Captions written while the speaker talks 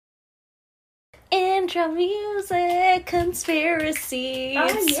intro music, conspiracies,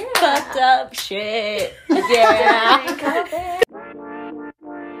 oh, yeah. fucked up shit. Yeah.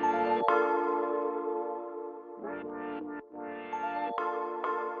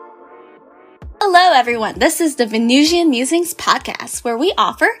 Hello, everyone. This is the Venusian Musings podcast, where we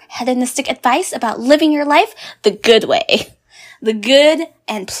offer hedonistic advice about living your life the good way. The good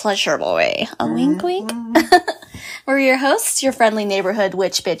and pleasurable way. A wink, wink. We're your hosts, your friendly neighborhood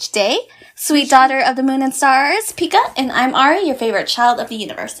witch bitch Day, sweet daughter of the moon and stars, Pika, and I'm Ari, your favorite child of the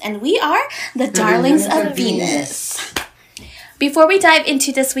universe, and we are the darlings of Venus. Before we dive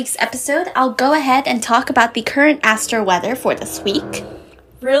into this week's episode, I'll go ahead and talk about the current astro weather for this week.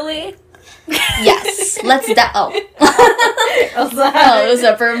 Really? Yes, let's it was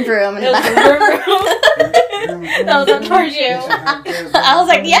a vroom vroom in the back. That was towards you. I was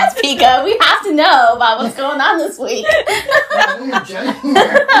like, yes, Pika, we have to know about what's going on this week. I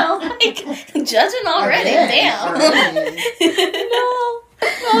was like, judging already, damn. No,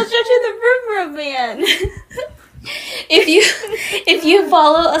 I was judging the vroom vroom man. If you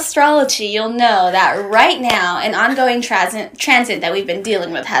follow astrology, you'll know that right now an ongoing transit that we've been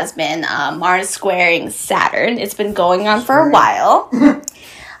dealing with has been Mars squaring Saturn. It's been going on for a while.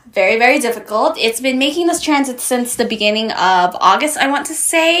 Very, very difficult. It's been making this transit since the beginning of August, I want to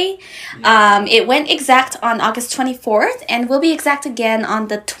say. It went exact on August 24th and will be exact again on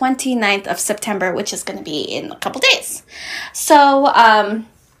the 29th of September, which is going to be in a couple days. So,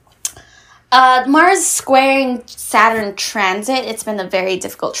 Mars squaring Saturn transit, it's been a very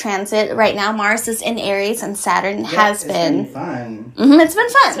difficult transit. Right now, Mars is in Aries and Saturn has been fun. It's been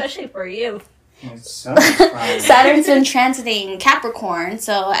fun. Especially for you. It's so much fun. Saturn's been transiting Capricorn,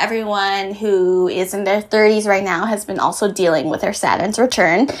 so everyone who is in their 30s right now has been also dealing with their Saturn's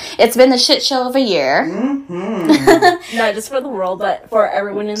return. It's been a shit show of a year. Mm-hmm. Not just for the world, but for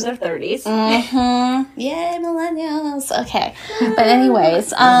everyone in their 30s. Mm-hmm. Yay, millennials. Okay. But anyways,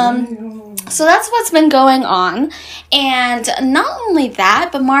 so that's what's been going on. And not only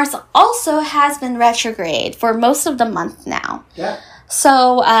that, but Mars also has been retrograde for most of the month now. Yeah.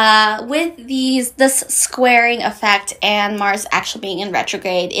 So, with this squaring effect and Mars actually being in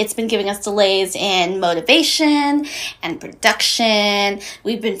retrograde, it's been giving us delays in motivation and production.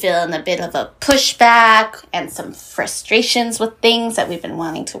 We've been feeling a bit of a pushback and some frustrations with things that we've been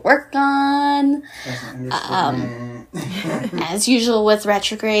wanting to work on. As usual with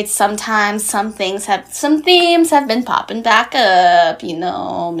retrograde, sometimes some themes have been popping back up. You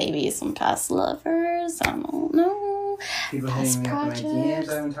know, maybe some past lovers. I don't know. People Past hitting me up in my projects. DMs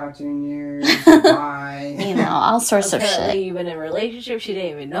I haven't talked to in years. Why? You know, all sorts of Apparently shit. you've been in a relationship she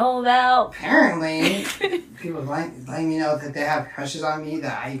didn't even know about. Apparently, people letting me know that they have crushes on me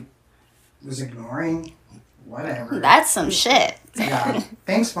that I was ignoring. Whatever. That's some shit. Yeah.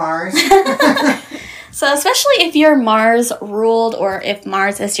 Thanks, Mars. So especially if you're Mars ruled or if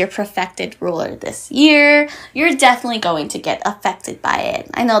Mars is your perfected ruler this year, you're definitely going to get affected by it.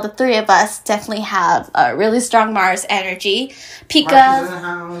 I know the three of us definitely have a really strong Mars energy. Mars is in the Pika,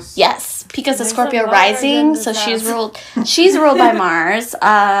 house. yes, Pika's a There's Scorpio some Mars in rising, this so she's house. ruled by Mars.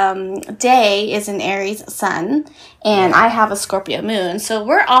 Day is an Aries sun, and I have a Scorpio moon. So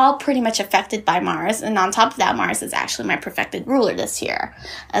we're all pretty much affected by Mars, and on top of that, Mars is actually my perfected ruler this year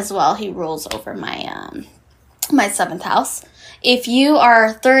as well. He rules over my my 7th house. If you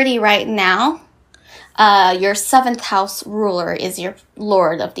are 30 right now, your 7th house ruler is your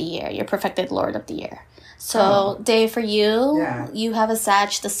Lord of the year, your perfected Lord of the year. So, Day, for you, you have a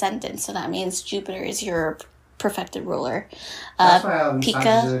Sag descendant, so that means Jupiter is your perfected ruler. That's why all the Pika.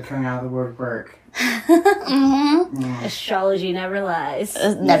 massages are coming out of the woodwork. Astrology never lies.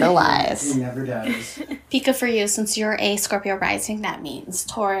 Never lies. It never does. Pika, for you, since you're a Scorpio rising, that means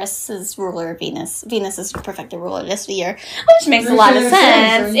Taurus is ruler Venus. Venus is your perfected ruler this year, which makes a lot of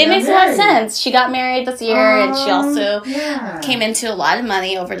sense. It makes a lot of sense. She got married this year, and she also came into a lot of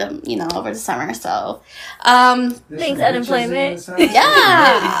money over the summer. So, Thanks, unemployment.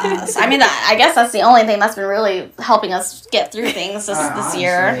 yeah. I mean, I guess that's the only thing that's been really helping us get through things this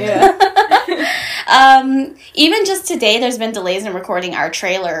year. Yeah. Even just today, there's been delays in recording our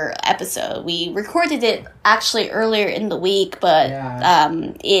trailer episode. We recorded it actually earlier in the week, but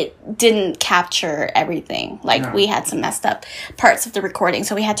it didn't capture everything. We had some messed up parts of the recording,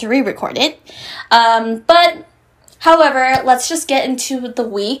 so we had to re-record it. But, however, let's just get into the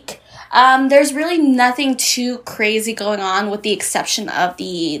week. There's really nothing too crazy going on with the exception of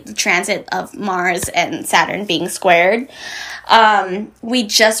the transit of Mars and Saturn being squared. We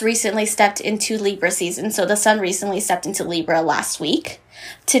just recently stepped into Libra season, so the sun recently stepped into Libra last week.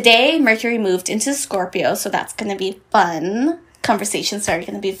 Today, Mercury moved into Scorpio, so that's going to be fun. conversations are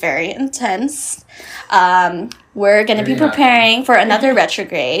going to be very intense. We're going to be preparing for another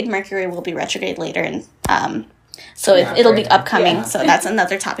retrograde. Mercury will be retrograde later, and so it'll be upcoming. Yeah. So that's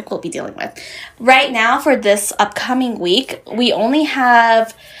another topic we'll be dealing with. Right now, for this upcoming week, we only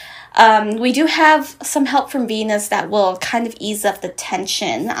have... we do have some help from Venus that will kind of ease up the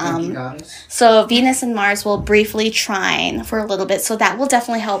tension. So Venus and Mars will briefly trine for a little bit, so that will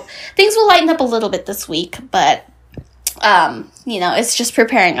definitely help. Things will lighten up a little bit this week, but it's just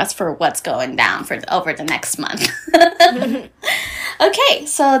preparing us for what's going down over the next month. Okay,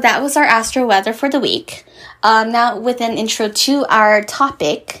 so that was our astro weather for the week. Now with an intro to our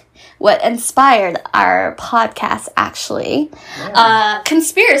topic. What inspired our podcast, actually. Yeah.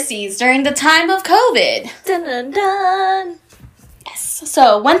 Conspiracies during the time of COVID. Dun, dun, dun. Yes.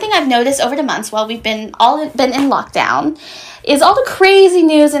 So one thing I've noticed over the months while we've been in lockdown is all the crazy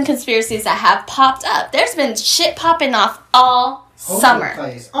news and conspiracies that have popped up. There's been shit popping off all summer.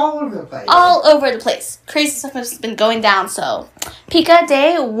 All over the place. All over the place. Crazy stuff has been going down. So, Pika,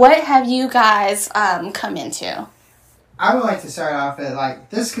 Day, what have you guys come into? I would like to start off with,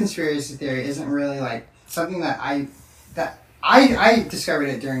 this conspiracy theory isn't really, something that I discovered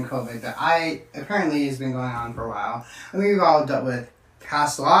it during COVID, but apparently has been going on for a while. I mean, we've all dealt with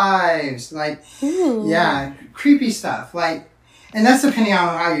past lives, creepy stuff, and that's depending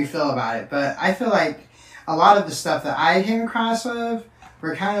on how you feel about it, but I feel like a lot of the stuff that I came across with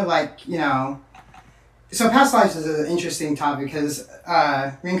were kind of so past lives is an interesting topic because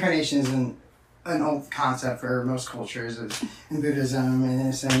reincarnation isn't an old concept for most cultures. It's in Buddhism, and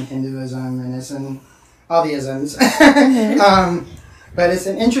it's in Hinduism, and it's in all the isms. But it's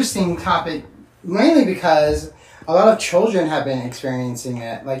an interesting topic, mainly because a lot of children have been experiencing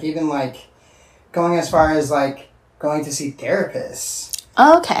it. Even going as far as going to see therapists.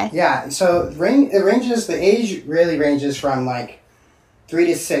 Oh, okay. Yeah, so the age really ranges from 3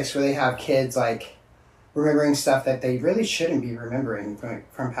 to 6, where they have kids remembering stuff that they really shouldn't be remembering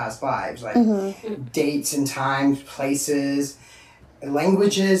from past lives, dates and times, places,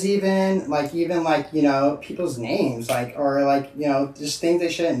 languages, even people's names, just things they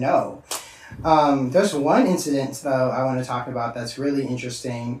shouldn't know. There's one incident, though, I want to talk about that's really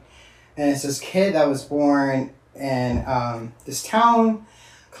interesting, and it's this kid that was born in this town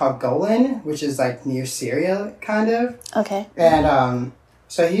called Golan, which is near Syria, kind of. Okay. And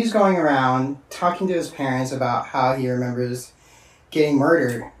so he's going around talking to his parents about how he remembers getting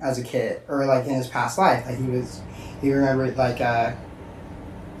murdered as a kid, or in his past life. He remembered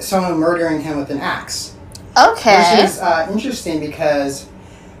someone murdering him with an axe. Okay. Which is interesting because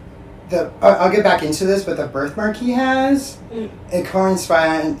I'll get back into this, but the birthmark he has, it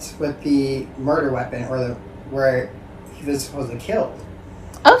coincides with the murder weapon, or where he was supposedly killed.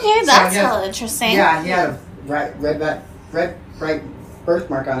 Okay, that's hella interesting. Yeah, he had a red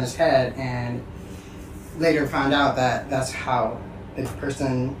birthmark on his head, and later found out that that's how the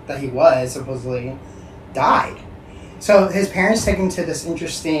person that he was supposedly died. So his parents take him to this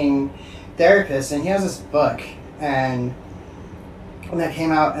interesting therapist, and he has this book, and that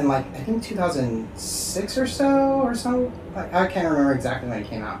came out in I think 2006 or so. I can't remember exactly when it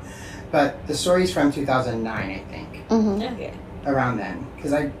came out, but the story's from 2009, I think. Mm-hmm. Okay. Around then,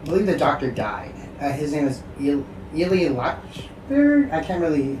 because I believe the doctor died. His name is Eli Lachberg. I can't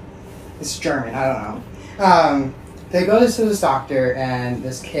really. It's German. I don't know. They go to this doctor, and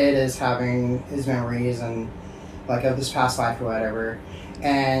this kid is having his memories and of this past life or whatever.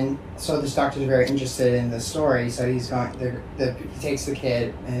 And so this doctor's very interested in the story. So he's going. He takes the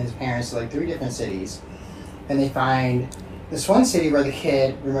kid and his parents to 3 different cities, and they find this one city where the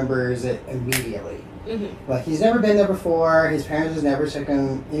kid remembers it immediately. Mm-hmm. He's never been there before. His parents has never took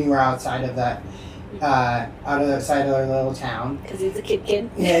him anywhere outside of that, outside of their little town. Because he's a kid.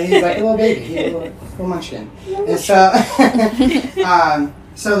 Yeah, he's a little baby. He's a little munchkin. And so,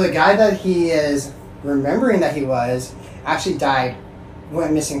 so the guy that he is remembering that he was actually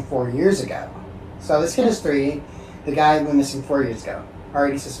went missing 4 years ago. So this kid is 3. The guy went missing 4 years ago.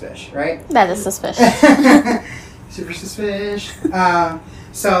 Already suspicious, right? That is suspicious. Super suspicious.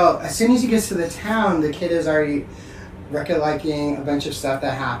 So as soon as he gets to the town, the kid is already recollecting a bunch of stuff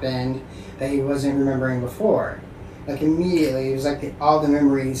that happened that he wasn't remembering before. Immediately, it was all the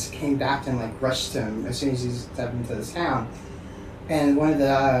memories came back to him, rushed to him as soon as he stepped into this town. And one of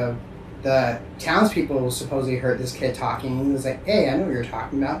the townspeople supposedly heard this kid talking, and he was like, "Hey, I know what you're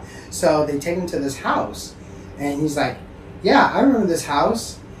talking about." So they take him to this house, and he's like, "Yeah, I remember this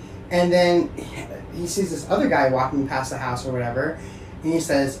house." And then he sees this other guy walking past the house or whatever, and he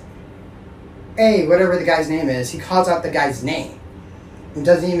says, "Hey," whatever the guy's name is, he calls out the guy's name. and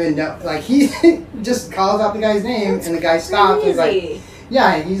doesn't even know. Like, he just calls out the guy's name, and the guy stops. He's like,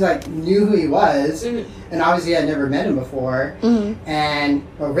 yeah, and he's like, knew who he was, and obviously had never met him before. And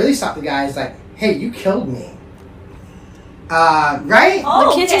what really stopped the guy is like, hey, you killed me. Right?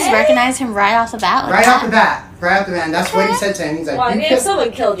 The kid just recognized him right off the bat. Right off the bat. And that's what he said to him. He's like, well, I mean, if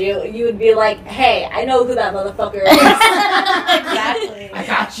someone killed you, you would be like, hey, I know who that motherfucker is. Exactly. I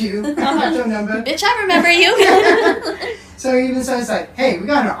got you. I got your number. Bitch, I remember you. So he even says like, hey, we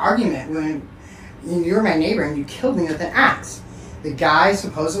got in an argument when you were my neighbor and you killed me with an axe. The guy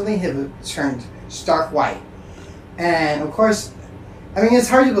supposedly had turned stark white. And of course, I mean, it's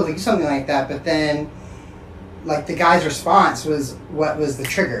hard to believe something like that, but then like the guy's response was what was the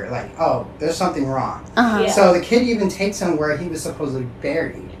trigger, like, oh, there's something wrong. So the kid even takes him where he was supposedly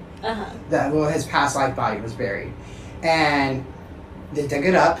buried. His past life body was buried, and they dug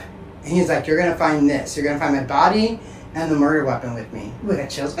it up, and he's like, you're gonna find this, you're gonna find my body and the murder weapon with me. Ooh, I got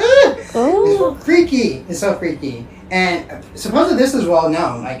chills. It's freaky. It's so freaky. And supposedly this is well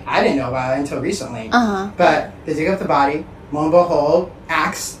known, like I didn't know about it until recently. But they dig up the body, lo and behold,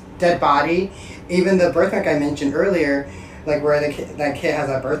 axe, dead body. Even the birthmark I mentioned earlier, like where that kid has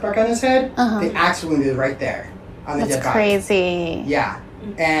that birthmark on his head, the axe wound is right there on the dead body. That's crazy. Yeah.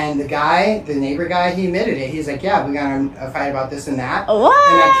 And the neighbor guy, he admitted it. He's like, yeah, we got in a fight about this and that.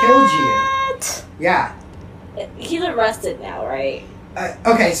 What? And I killed you. Yeah. He's arrested now, right?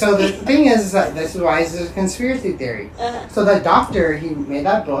 Okay, so the thing is that this is why this is a conspiracy theory. So the doctor, he made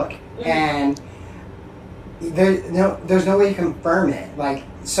that book, and there's no way to confirm it. Like,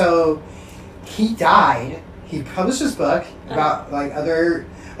 so he died. He published this book about like other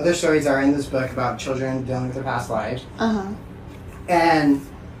stories that are in this book about children dealing with their past lives, and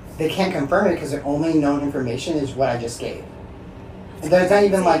they can't confirm it because their only known information is what I just gave. And there's not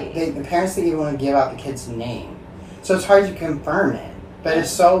even like the parents didn't even want to give out the kid's name, so it's hard to confirm it. But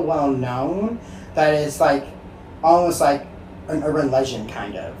it's so well known that it's like almost like an urban legend,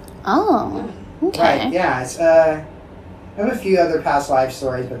 kind of. Oh, okay. Right? Yeah. It's I have a few other past life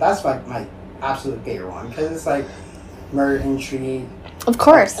stories, but that's like my absolute favorite one because it's like murder intrigue. Of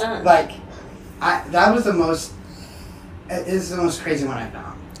course. Like, that was the most. It is the most crazy one I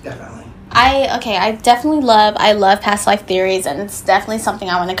found. Definitely. I definitely love past life theories, and it's definitely something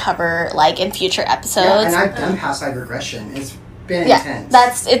I want to cover like in future episodes. Yeah, and I've done past life regression. It's been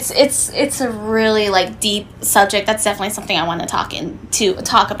intense. It's a really like deep subject. That's definitely something I want to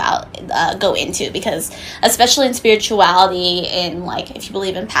talk about, go into, because especially in spirituality, and like if you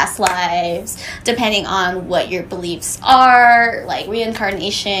believe in past lives, depending on what your beliefs are, like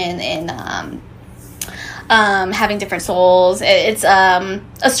reincarnation and having different souls. It's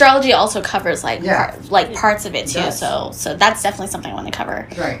astrology also covers like parts of it too. Yes. So that's definitely something I want to cover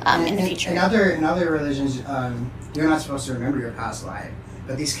in the future. In other religions, you're not supposed to remember your past life,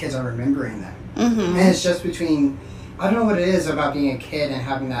 but these kids are remembering them. And it's just between, I don't know what it is about being a kid and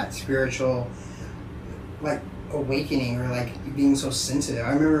having that spiritual like awakening, or like being so sensitive.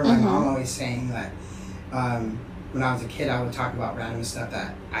 I remember my mom always saying that when I was a kid, I would talk about random stuff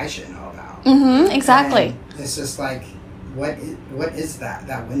that I should know about. Exactly. And it's just like, what is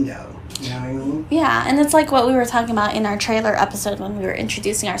that window? You know what I mean? Yeah, and it's like what we were talking about in our trailer episode when we were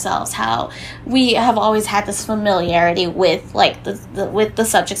introducing ourselves, how we have always had this familiarity with like with the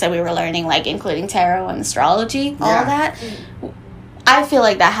subjects that we were learning, like including tarot and astrology, all of that. I feel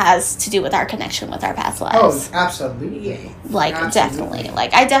like that has to do with our connection with our past lives. Oh, absolutely. Like, definitely.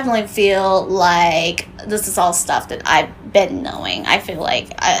 Like, I definitely feel like this is all stuff that I've been knowing. I feel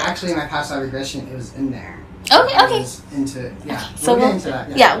like actually, my past life regression, it was in there. Okay. So we'll get into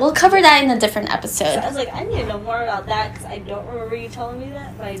that. Yeah, we'll cover that in a different episode. So I was like, I need to know more about that, because I don't remember you telling me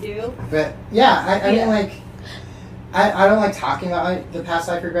that, but I do. But, yeah, I mean, like, I don't like talking about the past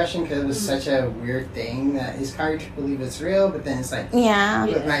life regression because it was such a weird thing that it's hard to believe it's real, but then it's like,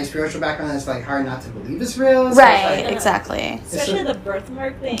 with my spiritual background, it's like hard not to believe it's real. So right, like, exactly. Especially the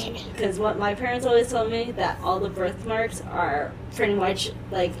birthmark thing, because what my parents always told me, that all the birthmarks are pretty much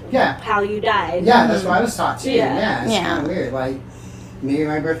like how you died. Yeah, that's what I was taught too. Yeah, it's kind of weird. Like, maybe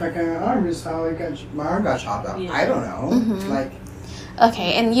my birthmark on my arm is how my arm got chopped off. I don't know. Like.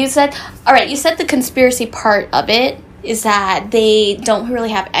 Okay, and you said the conspiracy part of it is that they don't really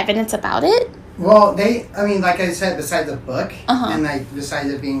have evidence about it? Well, like I said, besides the book, and like besides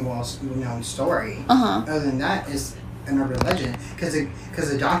it being a well-known story, other than that, it's an urban legend, because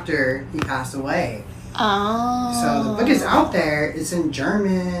the doctor, he passed away. Oh. So the book is out there. It's in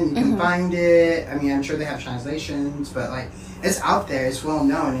German. You can find it. I mean, I'm sure they have translations, but like, it's out there. It's well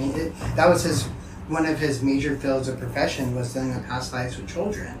known. That was one of his major fields of profession was dealing with past lives with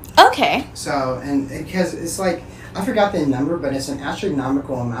children. Okay. So, and because it's like, I forgot the number, but it's an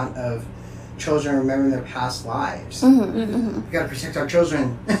astronomical amount of children remembering their past lives. We gotta protect our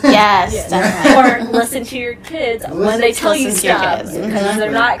children. Yes, definitely. Or listen to your kids when they tell you stuff, because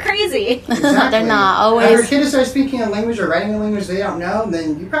they're not crazy. Exactly. They're not always. If your kid starts speaking a language or writing a language they don't know,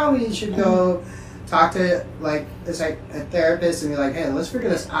 then you probably should go talk to like a therapist and be like, hey, let's figure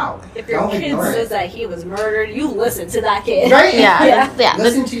this out. If your kid says that he was murdered, you listen to that kid. Right? Yeah.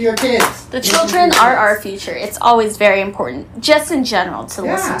 Listen to your kids. The children are our future. It's always very important, just in general, to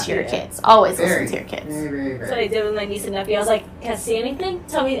listen to your kids. Always listen to your kids. Very. That's what I did with my niece and nephew. I was like, can I see anything?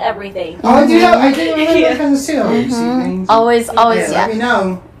 Tell me everything. Oh, I do that kind of too. You see things? Always, Let me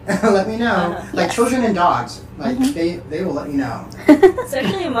know. Let me know. Like children and dogs. Like they will let you know.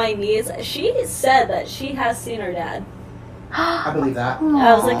 Especially my niece, she said that she has seen her dad. I believe that.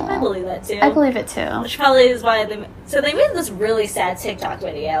 I was like, I believe that too. I believe it too. Which probably is why they made this really sad TikTok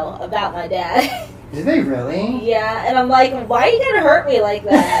video about my dad. Did they really? Yeah, and I'm like, why are you gonna hurt me like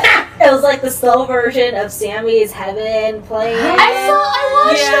that? It was like the slow version of Sammy's Heaven playing.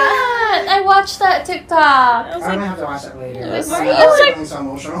 I watched that TikTok. I'm gonna have to watch that later. So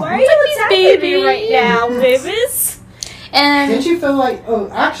emotional. Why are you attacking me right now, babies? And didn't you feel like? Oh,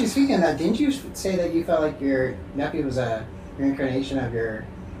 actually, speaking of that, didn't you say that you felt like your nephew was a reincarnation of your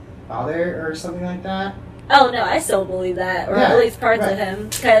father or something like that? Oh no, I still believe that, or at least parts of him,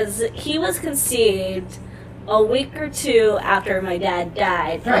 because he was conceived a week or two after my dad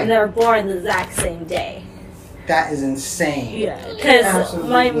died, and they were born the exact same day. That is insane. Yeah, because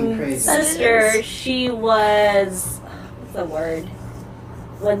my sister, she was, what's the word?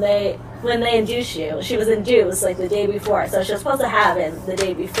 When they induce you, she was induced like the day before, so she was supposed to have him the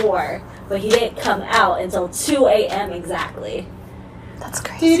day before, but he didn't come out until 2 a.m. exactly. That's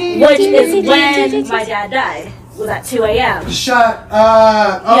crazy. Which is when my dad died. Was at 2 a.m. Shut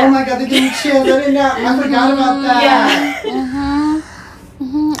up! Oh my God, they gave me chills. I didn't know. I forgot about that. Yeah.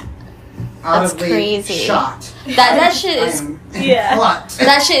 That's crazy. Shocked. That shit is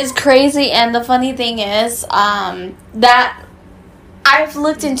that shit is crazy. And the funny thing is, that I've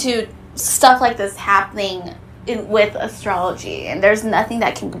looked into stuff like this happening with astrology, and there's nothing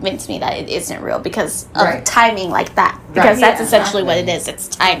that can convince me that it isn't real because of timing like that. Because that's essentially what it is. It's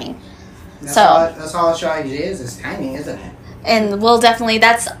timing. That's all astrology is timing, isn't it? And we'll definitely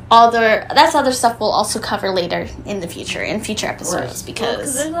that's other stuff we'll also cover later in the future in future episodes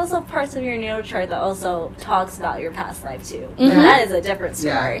because there's also parts of your natal chart that also talks about your past life too. And that is a different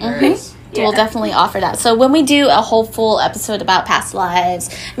story. We'll definitely offer that. So when we do a whole full episode about past lives,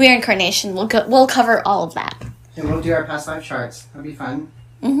 reincarnation, we'll cover all of that. And we'll do our past life charts. That'll be fun.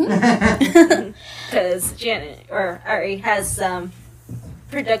 Because Janet or Ari has some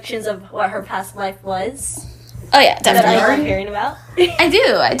predictions of what her past life was. Oh yeah, definitely. That I love hearing about. I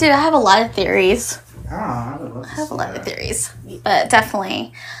do. I have a lot of theories. Oh, I would love to have a lot of theories, but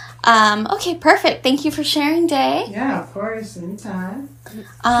definitely. Okay, perfect. Thank you for sharing, Day. Yeah, of course, anytime.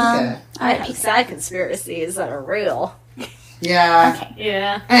 I have sad conspiracies that are real. Yeah. Okay.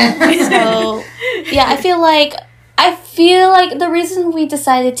 Yeah. So, yeah, I feel like the reason we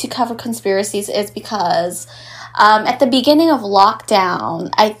decided to cover conspiracies is because at the beginning of lockdown,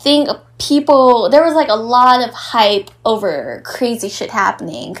 I think there was like a lot of hype over crazy shit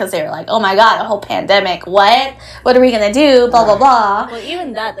happening because they were like, oh my God, a whole pandemic. What are we going to do? Blah, blah, blah. Well,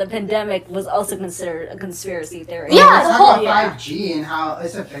 even that, the pandemic was also considered a conspiracy theory. Yeah, the whole 5G and how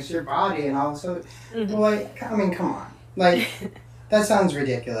it affects your body and also, like, I mean, come on. Like, that sounds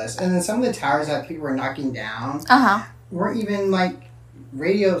ridiculous. And then some of the towers that people were knocking down weren't even like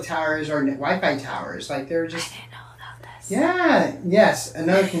radio towers or Wi-Fi towers. Like, they were just... I didn't know about this. Yeah. Yes.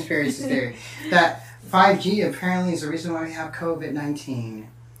 Another conspiracy theory. That 5G apparently is the reason why we have COVID-19.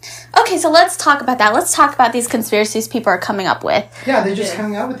 Okay, so let's talk about that. Let's talk about these conspiracies people are coming up with. Yeah, they're just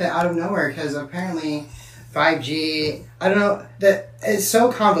coming up with it out of nowhere because apparently 5G, I don't know, that it's so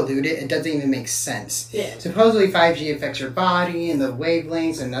convoluted it doesn't even make sense. Yeah. Supposedly 5G affects your body and the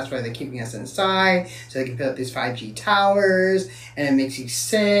wavelengths, and that's why they're keeping us inside so they can put up these 5G towers and it makes you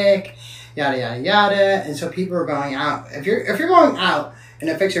sick, yada yada yada. And so people are going out. If you're going out and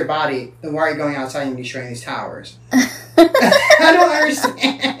it affects your body, then why are you going outside and destroying these towers? I don't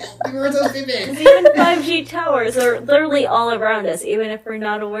understand. We're so stupid. Even 5G towers are literally all around us, even if we're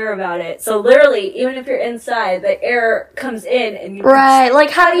not aware about it. So literally, even if you're inside, the air comes in and you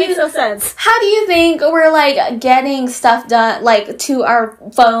like how do you makes no sense. How do you think we're like getting stuff done like to our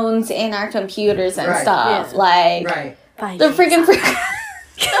phones and our computers and stuff? Like the freaking frequencies.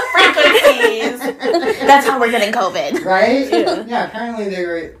 That's how we're getting COVID. Right? Yeah, apparently they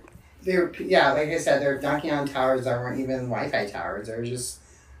were like I said, they're knocking down towers that weren't even Wi-Fi towers. They're just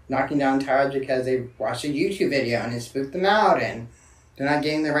knocking down towers because they watched a YouTube video and it spooked them out and they're not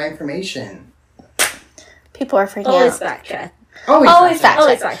getting the right information. People are freaking Always out. fact check. Always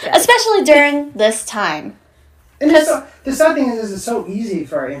fact check. Especially during this time. And the sad thing is it's so easy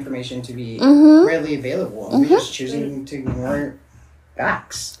for our information to be readily available. We're just choosing to ignore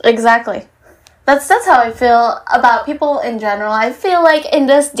facts. Exactly. That's how I feel about people in general. I feel like in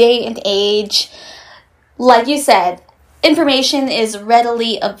this day and age, like you said, information is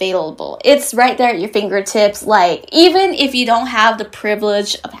readily available. It's right there at your fingertips. Like, even if you don't have the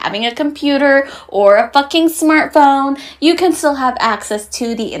privilege of having a computer or a fucking smartphone, you can still have access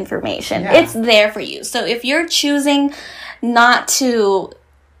to the information. Yeah. It's there for you. So if you're choosing not to...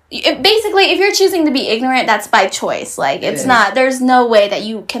 Basically, if you're choosing to be ignorant, that's by choice. Like, it's not... There's no way that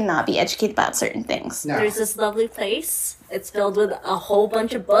you cannot be educated about certain things. No. There's this lovely place. It's filled with a whole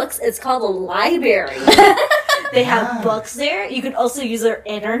bunch of books. It's called a library. They have books there. You can also use their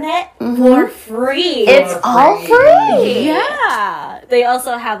internet for free. It's all free. Yeah. They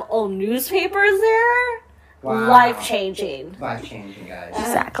also have old newspapers there. Wow. Life-changing. Life-changing, guys.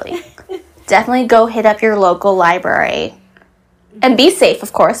 Exactly. Definitely go hit up your local library. And be safe,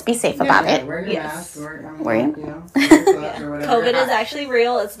 of course. Be safe about it. Wear your mask. COVID is actually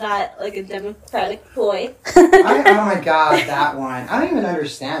real. It's not like a democratic ploy. Oh my god, that one. I don't even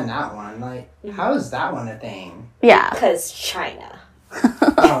understand that one. Like, how is that one a thing? Yeah. Because China.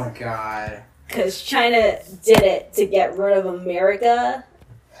 Oh my god. Because China did it to get rid of America,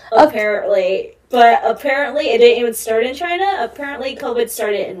 apparently. But apparently it didn't even start in China. Apparently COVID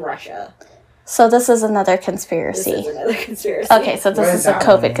started in Russia. So this is another conspiracy. This is another conspiracy. Okay, so this is a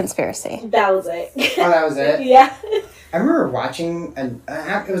COVID conspiracy. That was it. Oh, that was it? Yeah. I remember watching,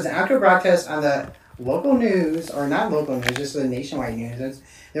 it was an actual broadcast on the local news, or not local news, just the nationwide news.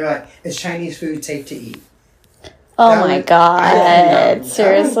 They were like, is Chinese food safe to eat? Oh my god.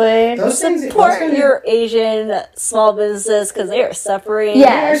 Seriously? Support your Asian small businesses because they are suffering.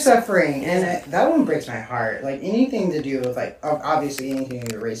 Yeah, they're suffering. And that one breaks my heart. Like, anything to do with, like, obviously anything to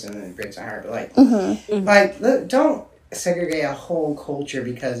do with racism breaks my heart. But, like, don't segregate a whole culture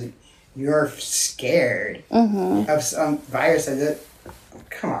because you're scared of some virus.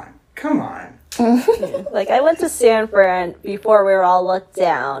 Come on. Like, I went to San Fran before we were all locked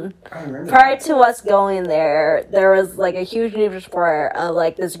down. Prior to us going there was like a huge news report of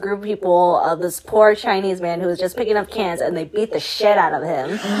like this group of people of this poor Chinese man who was just picking up cans and they beat the shit out of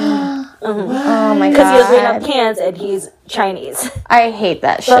him. Oh my god. Because he was picking up cans and he's Chinese. I hate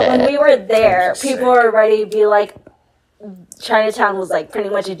that shit. But when we were there, people were ready to be like, Chinatown was like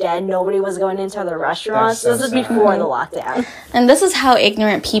pretty much dead. Nobody was going into the restaurants. This is before the lockdown. And this is how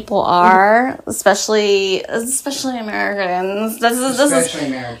ignorant people are, especially Americans. This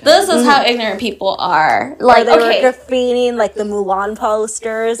is how ignorant people are. Like, they were graffitiing like the Mulan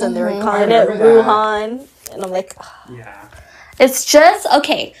posters, and they were calling it Wuhan. And I'm like, yeah. It's just,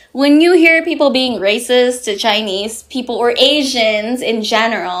 okay, when you hear people being racist to Chinese people or Asians in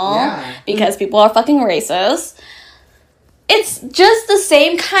general, because people are fucking racist, it's just the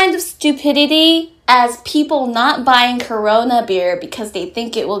same kind of stupidity as people not buying Corona beer because they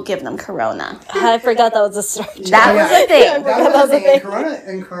think it will give them Corona. I forgot that was a start. That was a thing. That was a thing.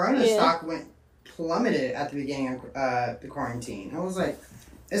 And Corona stock plummeted at the beginning of the quarantine. I was like,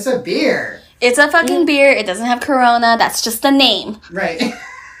 it's a beer. It's a fucking beer. It doesn't have Corona. That's just the name. Right.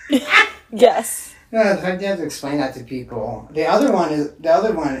 Yes. No, the fact you have to explain that to people. The other one is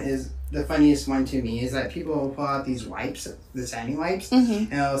the funniest one to me is that people will pull out these wipes, the sandy wipes, and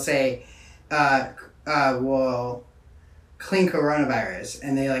they'll say, well, clean coronavirus.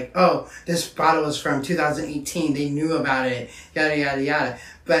 And they like, oh, this bottle is from 2018. They knew about it, yada, yada, yada.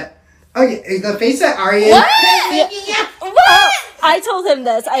 But, the face that Arya... What? What? I told him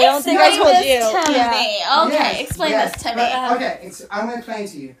this. I don't think I told you. Okay, explain this to me. Okay, I'm going to explain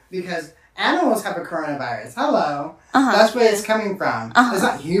it to you because... Animals have a coronavirus. Hello. That's where it's coming from. It's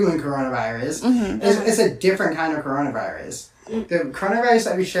not human coronavirus. It's a different kind of coronavirus. The coronavirus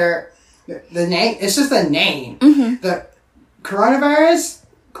that we share, the name, it's just a name. The coronavirus,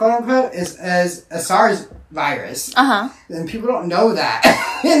 quote unquote, is a SARS virus. And people don't know that.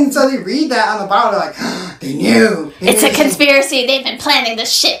 And so they read that on the bottle, they're like, they knew. It's a conspiracy. They've been planning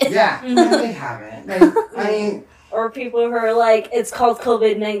this shit. Yeah. No, they haven't. I mean... Or people who are like, it's called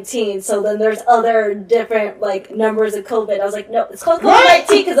COVID-19, so then there's other different, like, numbers of COVID. I was like, no, it's called COVID-19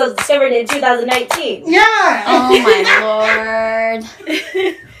 because it was discovered in 2019. Yeah! Oh, my Lord.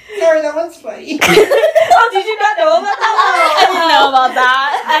 Sorry, that one's funny. Oh, did you not know about that one? I didn't know about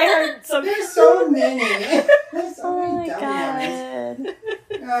that. I heard some... There's so many. There's so many God.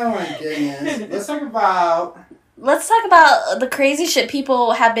 Oh my goodness. Let's talk about the crazy shit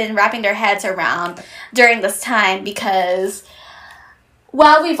people have been wrapping their heads around during this time, because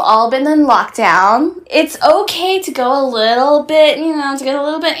while we've all been in lockdown, it's okay to go a little bit, to get a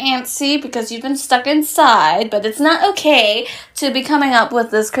little bit antsy because you've been stuck inside, but it's not okay to be coming up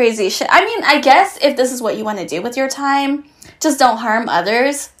with this crazy shit. I mean, I guess if this is what you want to do with your time, just don't harm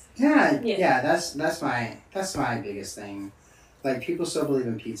others. Yeah, that's my biggest thing. Like, people still believe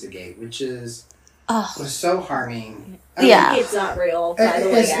in Pizzagate, which was so harming. I mean, it's not real, by the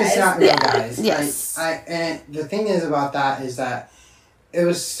way, guys. It's not real, guys. Yes. And the thing is about that is that it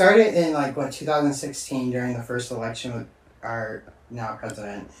was started in 2016 during the first election with our now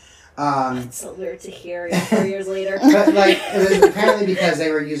president. It's so weird to hear 4 years later. But it was apparently because they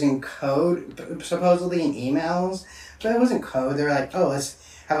were using code supposedly in emails, but it wasn't code. They were like, oh, let's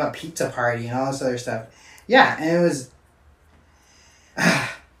have a pizza party and all this other stuff. Yeah, and it was.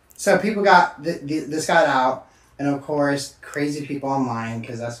 So people this got out, and of course, crazy people online,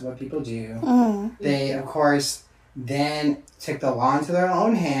 because that's what people do. They, of course, then took the law into their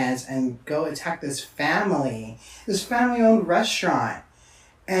own hands and go attack this family-owned restaurant.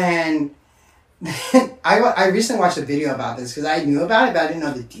 And I recently watched a video about this because I knew about it, but I didn't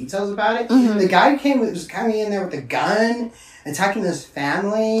know the details about it. The guy was coming in there with a gun, attacking this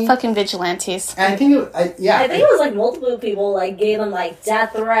family. Fucking vigilantes. And I think it was multiple people gave them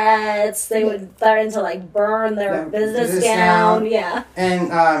death threats. They would threaten to burn their business down. Yeah.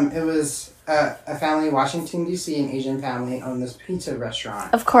 And it was a family in Washington, D.C., an Asian family, owned this pizza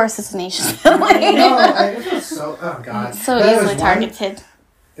restaurant. Of course, it's an Asian family. I feel so. Oh God. So easily targeted.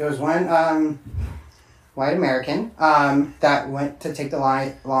 There was one white American that went to take the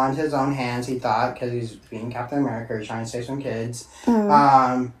law into his own hands, he thought, because he's being Captain America, or trying to save some kids.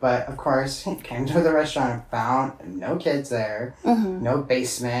 But, of course, he came to the restaurant and found no kids there, no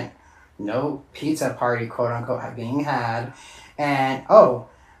basement, no pizza party, quote-unquote, being had. And,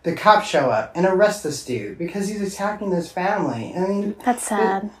 the cops show up and arrest this dude because he's attacking this family. I mean... That's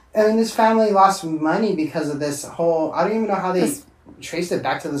sad. This family lost money because of this whole... I don't even know how they... traced it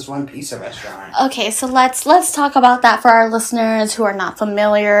back to this one pizza restaurant. Okay, so let's talk about that for our listeners who are not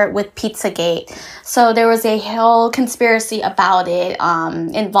familiar with Pizzagate. So there was a whole conspiracy about it,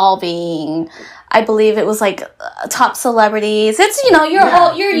 involving, I believe it was top celebrities. It's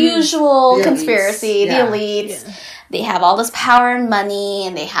your usual conspiracy, the elites. Yeah. They have all this power and money,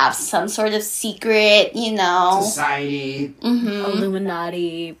 and they have some sort of secret, society,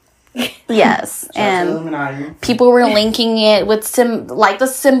 Illuminati. Yes, and people were linking it with the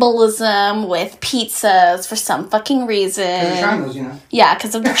symbolism with pizzas for some fucking reason. Because of the triangles, Yeah,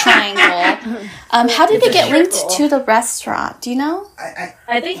 because of the triangle. How did they get linked to the restaurant? Do you know?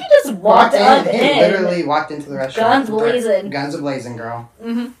 I think he just walked in. He literally walked into the restaurant. Guns blazing. Guns a-blazing, girl.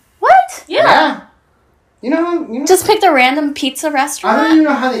 What? Yeah. You know, just picked a random pizza restaurant? I don't even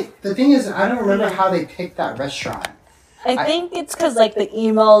know how the thing is, I don't remember how they picked that restaurant. I think it's because, the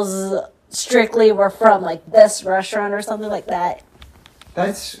emails strictly were from, this restaurant or something like that.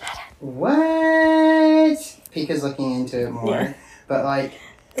 That's... What? Pika's looking into it more. Yeah. But,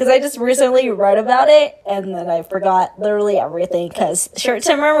 because I just recently read about it, and then I forgot literally everything, because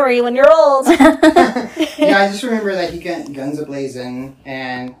short-term memory when you're old. Yeah, I just remember that he got guns a-blazing,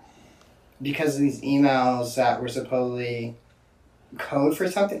 and because of these emails that were supposedly code for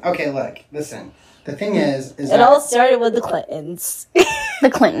something... Okay, look, listen... The thing is it all started with the Clintons. The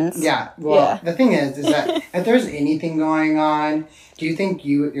Clintons. Yeah. Well, the thing is that if there's anything going on, do you think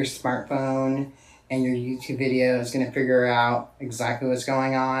you with your smartphone and your YouTube video is going to figure out exactly what's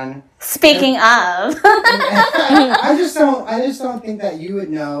going on? Speaking of, I just don't think that you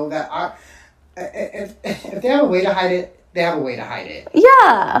would know that. If they have a way to hide it, they have a way to hide it.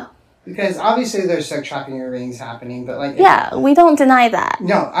 Yeah. Because obviously there's sex trafficking rings happening, but yeah, we don't deny that.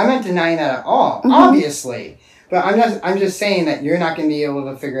 No, I'm not denying that at all. Obviously, but I'm just saying that you're not going to be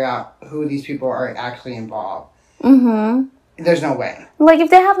able to figure out who these people are actually involved. There's no way.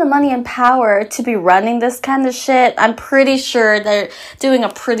 If they have the money and power to be running this kind of shit, I'm pretty sure they're doing a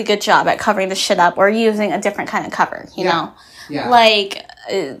pretty good job at covering the shit up or using a different kind of cover. You know,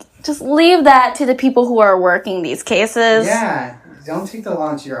 just leave that to the people who are working these cases. Yeah. Don't take the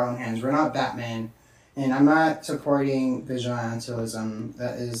law into your own hands. We're not Batman. And I'm not supporting vigilantism.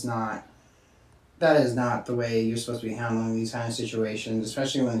 That is not the way you're supposed to be handling these kind of situations,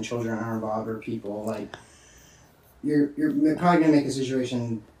 especially when the children are involved or people. You're probably going to make the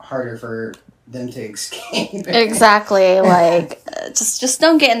situation harder for them to escape. Exactly. just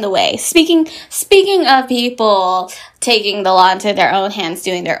don't get in the way. Speaking of people taking the law into their own hands,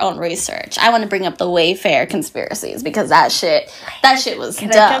 doing their own research, I want to bring up the Wayfair conspiracies because that shit was dumb.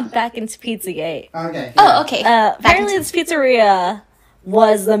 I jump back into Pizzagate? Okay. Yeah. Oh, okay. Apparently this pizzeria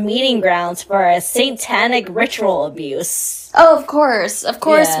was the meeting grounds for a satanic ritual abuse. Oh, of course.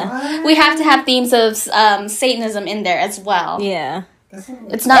 Yeah. We have to have themes of Satanism in there as well. Yeah.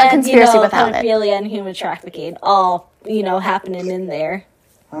 It's not a conspiracy without it. Pedophilia and human trafficking, all, happening in there.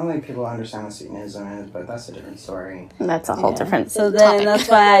 I don't think people understand what Satanism is, but that's a different story. That's a whole different So then topic. that's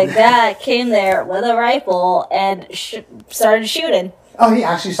why Dad came there with a rifle and started shooting. Oh, he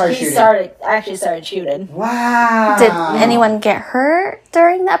actually started shooting? He started shooting. Wow. Did anyone get hurt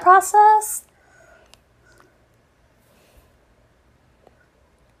during that process?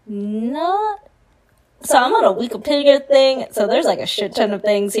 Not. So I'm on a Wikipedia thing, so there's like a shit ton of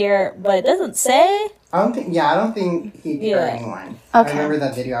things here, but it doesn't say. I don't think he hurt anyone. Okay. I remember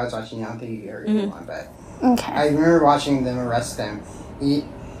that video I was watching. I don't think he hurt anyone, but Okay. I remember watching them arrest him. I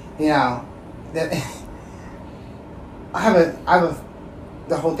have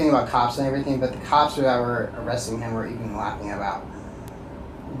the whole thing about cops and everything, but the cops that were arresting him were even laughing about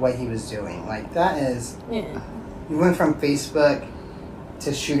what he was doing. Like, that is... Yeah. You went from Facebook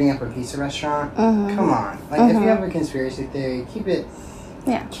to shooting up a pizza restaurant. Mm-hmm. Come on. Like, if you have a conspiracy theory, keep it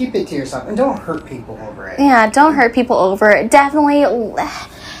to yourself. And don't hurt people over it. Yeah, don't hurt people over it. Definitely...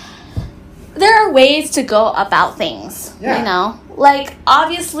 There are ways to go about things, Like,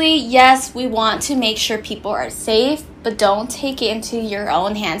 obviously, yes, we want to make sure people are safe, but don't take it into your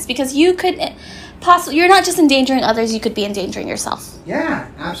own hands because you could possibly... You're not just endangering others, you could be endangering yourself. Yeah,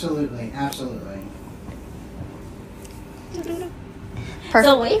 absolutely. Absolutely. Perfect.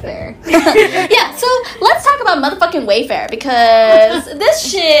 So Wayfair. Yeah, so let's talk about motherfucking Wayfair because this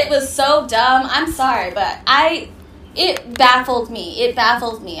shit was so dumb. I'm sorry, but it baffled me.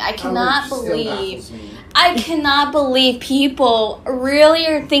 I cannot believe people really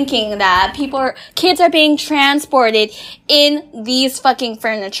are thinking that kids are being transported in these fucking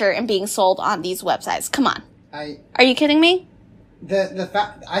furniture and being sold on these websites. Come on. Are you kidding me?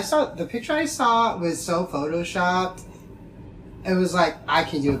 The picture I saw was so photoshopped. It was like, I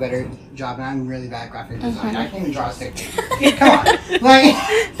can do a better job, and I'm really bad at graphic design. I can't even draw a stick figure. Come on. Like,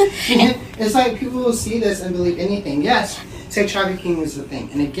 it's like people will see this and believe anything. Yes, sex trafficking was the thing.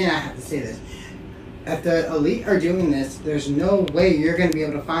 And again, I have to say this. If the elite are doing this, there's no way you're going to be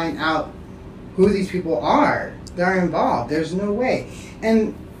able to find out who these people are that are involved. There's no way.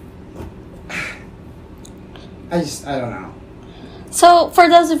 And I don't know. So, for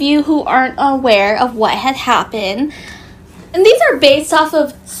those of you who aren't aware of what had happened... And these are based off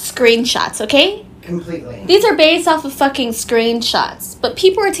of screenshots, okay? Completely. These are based off of fucking screenshots. But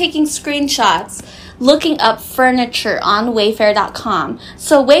people are taking screenshots, looking up furniture on Wayfair.com.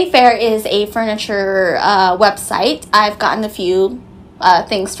 So Wayfair is a furniture website. I've gotten a few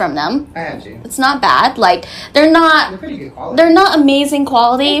things from them. I have to. It's not bad. Like, they're pretty good quality. They're not amazing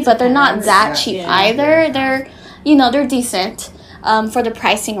quality, but they're not that cheap either. They're decent. For the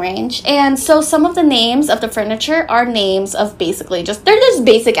pricing range. And so some of the names of the furniture are names of they're just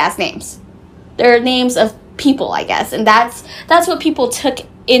basic ass names. They're names of people, I guess. And that's what people took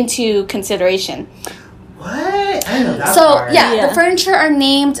into consideration. What? I didn't know that So, part. yeah, the furniture are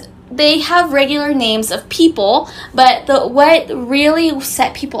named, they have regular names of people, but what really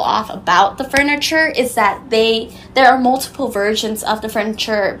set people off about the furniture is that there are multiple versions of the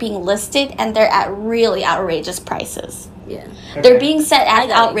furniture being listed and they're at really outrageous prices. Yeah. Okay. They're being set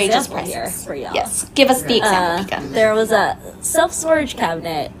at outrageous prices. Here for y'all. Yes. Give us the example, Pika. There was a self-storage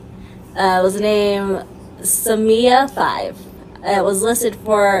cabinet. It was named Samia 5. It was listed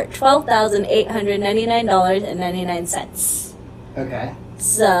for $12,899.99. Okay.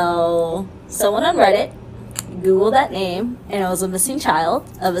 So, someone on Reddit Googled that name, and it was a missing child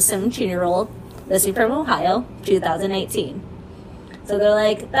of a 17-year-old missing from Ohio, 2018. So they're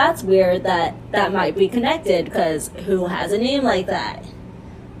like, that's weird that might be connected, because who has a name like that?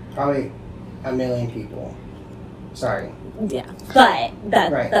 Probably a million people. Sorry. Yeah, but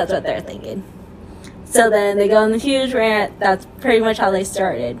that's what they're thinking. So then they go on the huge rant. That's pretty much how they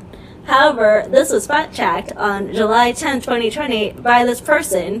started. However, this was fact-checked on July 10th, 2020 by this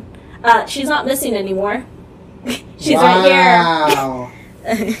person. She's not missing anymore. She's right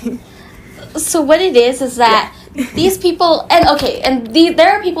here. So what it is that these people, there are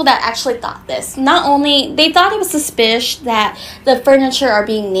people that actually thought this. Not only, they thought it was suspicious that the furniture are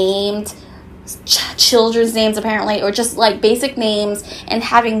being named children's names apparently, or just like basic names and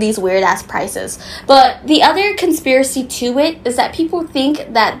having these weird ass prices. But the other conspiracy to it is that people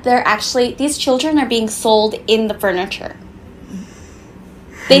think that these children are being sold in the furniture.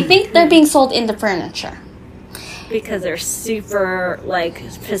 They think they're being sold into furniture. Because they're super, like,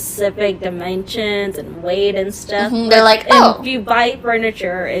 specific dimensions and weight and stuff. Mm-hmm. They're like, if you buy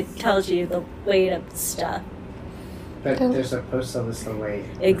furniture, it tells you the weight of stuff. But they're supposed to list the weight.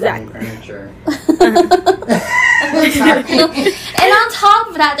 Exactly. Furniture. And on top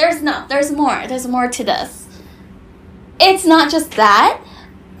of that, there's more. There's more to this. It's not just that.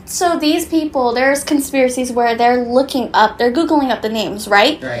 So these people, there's conspiracies where they're Googling up the names,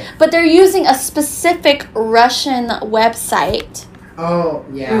 right? Right. But they're using a specific Russian website. Oh,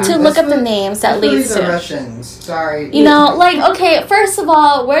 yeah. To look up the names that leads to. Russians. Sorry. You know, like, okay, first of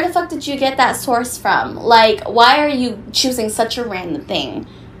all, where the fuck did you get that source from? Like, why are you choosing such a random thing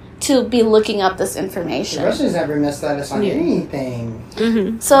to be looking up this information? The Russians never misled us on anything.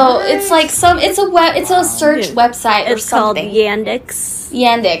 Mm-hmm. So it's like it's a search website or something. It's called Yandex.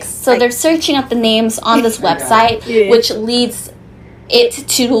 Yandex. So they're searching up the names on this website, which leads it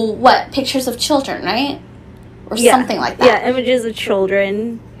to what? Pictures of children, right? Or something like that. Yeah, images of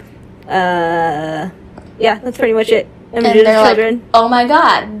children. Yeah, that's pretty much it. Images of children. Like, oh my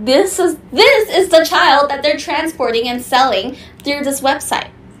god, this is the child that they're transporting and selling through this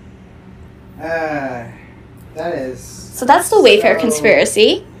website. That is. So that's the Wayfair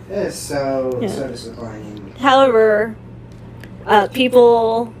conspiracy. It is so disappointing. However,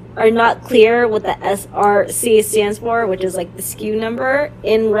 people are not clear what the SRC stands for, which is like the SKU number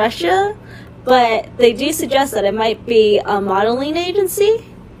in Russia. But they do suggest that it might be a modeling agency.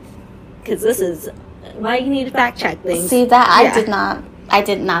 Because this is why you need to fact check things. See that? I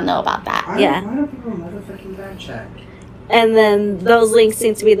did not know about that. Why do people motherfucking fact check? And then those links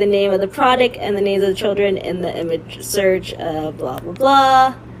seem to be the name of the product and the names of the children in the image search of blah, blah,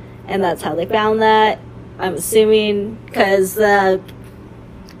 blah. And that's how they found that. I'm assuming because the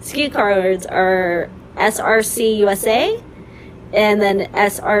SKU cards are SRC USA and then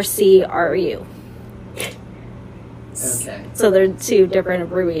SRCRU. Okay. So they're two different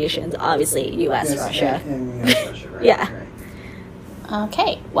abbreviations, obviously, US, Russia. And US, Russia, right? Yeah. Right.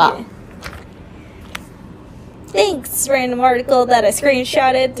 Okay, well. Yeah. Thanks, random article that I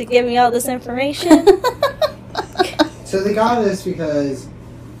screenshotted to give me all this information. So they got this because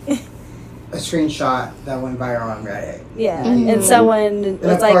a screenshot that went viral on Reddit. Yeah, and someone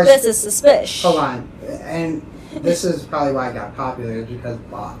was like, this is suspicious. Hold on. And this is probably why it got popular, is because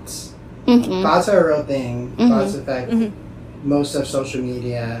bots. Mm-hmm. Bots are a real thing. Mm-hmm. Bots affect most of social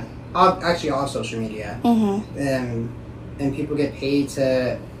media. Actually, all social media. Mm-hmm. And people get paid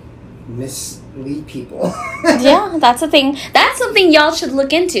to mislead people. Yeah, that's a thing. That's something y'all should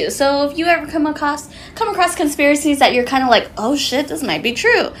look into. So if you ever come across conspiracies that you're kind of like, oh shit, this might be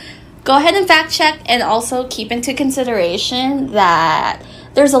true, go ahead and fact check, and also keep into consideration that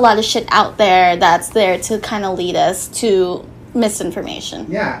there's a lot of shit out there that's there to kind of lead us to misinformation.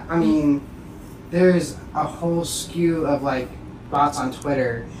 Yeah, I mean, there's a whole skew of like bots on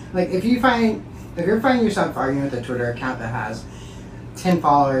Twitter. Like if you're finding yourself arguing with a Twitter account that has 10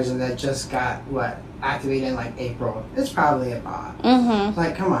 followers and that just got activated in like April, it's probably a bot. Mm-hmm.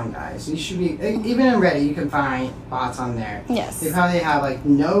 Like, come on, guys, you should be, even in Reddit you can find bots on there. Yes. They probably have like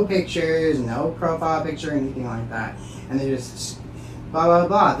no pictures, no profile picture, anything like that, and they just blah blah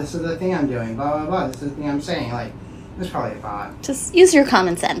blah, this is the thing I'm doing, blah blah blah, this is the thing I'm saying. Like, it's probably a bot. Just use your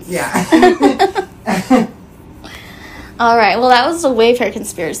common sense. Yeah. All right, well, that was the Wayfair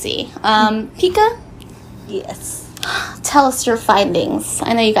conspiracy. Pika? Yes. Tell us your findings.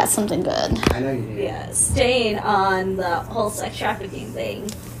 I know you got something good. I know you do. Yeah, staying on the whole sex trafficking thing.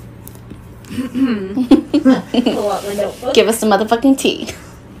 Pull out my notebook. Give us the motherfucking tea.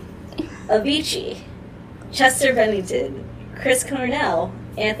 Avicii, Chester Bennington, Chris Cornell,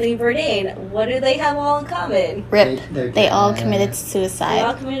 Anthony Bourdain. What do they have all in common? RIP. They're They all dead. committed They all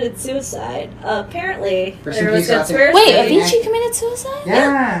suicide. committed suicide. Apparently, Rest there in was peace, Anthony. conspiracy. Wait, Avicii committed suicide?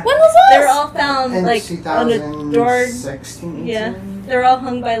 Yeah. When was They this? were all found In like on a door. 2016. Yeah, they were all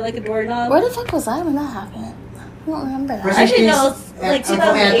hung by like a doorknob. Where the fuck was I when that happened? I don't remember that. Rest in Actually, no, peace, it's like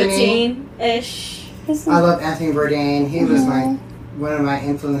Uncle Anthony. 2018-ish. I love Anthony Bourdain. He was one of my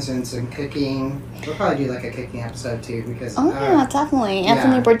influences in cooking. We'll probably do like a cooking episode too, because Oh yeah, definitely. yeah.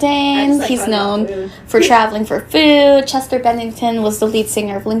 Anthony I Bourdain, just like he's talking about known food. for traveling for food. Chester Bennington was the lead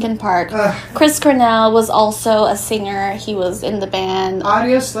singer of Linkin Park. Chris Cornell was also a singer. He was in the band.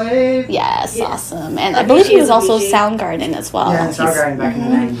 Audio Slave. Yes, Yeah. awesome. And I believe he was also Soundgarden as well. Yeah, and Soundgarden back in the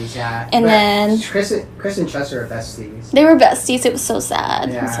Mhm. 90s, yeah. And But then- Chris and Chester are besties. They were besties. It was so sad.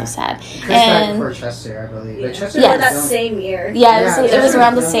 It was Yeah. so sad. Chris died And before Chester, I believe. Yeah. But Chester They were was that young- same year. yeah, it Yeah, was Chester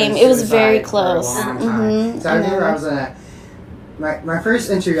around the was same. young It was and very suicide for a close. long time. Mhm. So I remember Mhm. I was in my first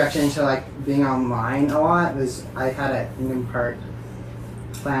introduction to like being online a lot was I had a Linkin Park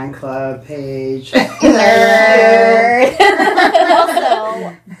fan club page. Nerd.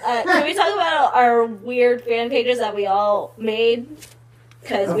 Also, can we talk about our weird fan pages that we all made?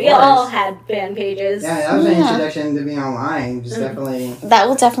 Because we all had fan pages. Yeah, that was an introduction to being online. Just definitely. That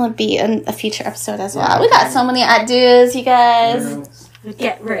will definitely be a future episode as well. We got so many ideas, you guys.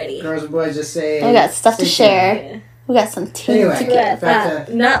 Get ready. Girls and boys, just say. We got stuff to share. Yeah. We got some tea to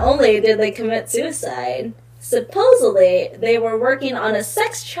get. Not only did they commit suicide, supposedly they were working on a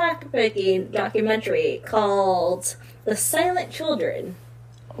sex trafficking documentary called "The Silent Children."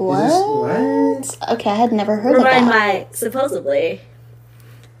 What? Okay, I had never heard of that. Supposedly.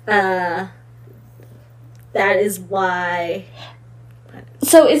 That is why.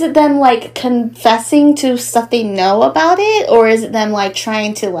 So is it them like confessing to stuff they know about it, or is it them like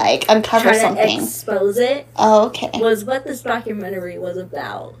trying to like uncover something? To expose it. Oh, okay. Was what this documentary was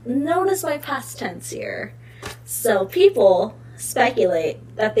about. Notice my past tense here. So people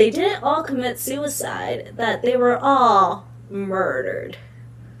speculate that they didn't all commit suicide, that they were all murdered.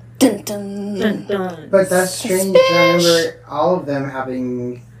 Dun, dun. Dun, dun. But that's strange. I remember all of them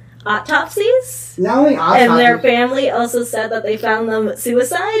having autopsies. Not only autopsies, and their family also said that they found them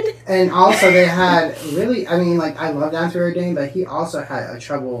suicide. And also they had really, I mean, like, I love Down-to-Earth Dane, but he also had a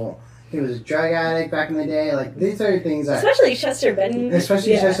trouble. He was a drug addict back in the day. Like, these are things that... Especially Chester Bennington.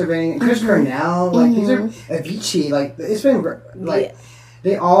 Chester Bennington. Chris Cornell. Like, these are... Avicii. Like, it's been... Like,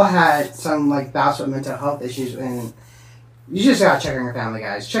 they all had some, like, bouts with mental health issues. And you just gotta check on your family,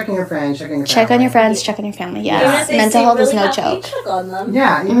 guys. Check on your friends. Check on your family. Check on your friends. Check on your family. Yes. Mental health is no joke. Check on them.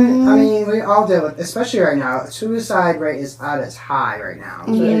 Yeah. Even, I mean, we all deal with... Especially right now. Suicide rate is at its high right now.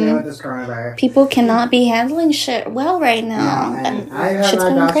 So, you know, with this coronavirus. People cannot be handling shit well right now. Yeah, and I have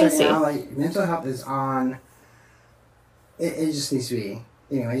my doubts right now. Like, mental health is on... It just needs to be...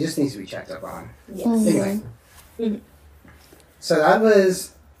 Anyway, it just needs to be checked up on. Yes. Anyway. So that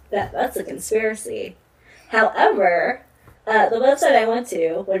was... That's a conspiracy. However... the website I went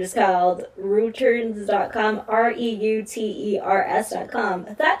to, which is called Reuters.com, REUTERS.com,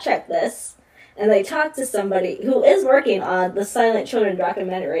 fact checked this, and they talked to somebody who is working on the Silent Children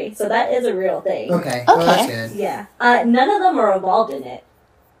documentary, so that is a real thing. Okay, well, that's good. Yeah. None of them are involved in it.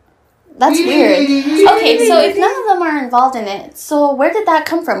 That's weird. Okay, so if none of them are involved in it, so where did that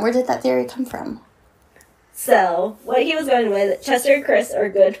come from? Where did that theory come from? So, what he was going with, Chester and Chris are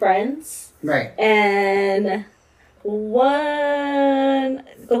good friends. Right. And... one, I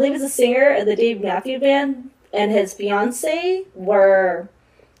believe is a singer of the Dave Matthews Band, and his fiance were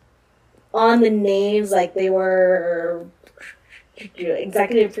on the names, like they were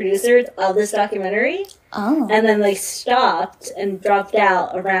executive producers of this documentary. Oh. And then they stopped and dropped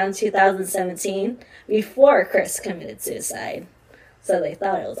out around 2017 before Chris committed suicide. So they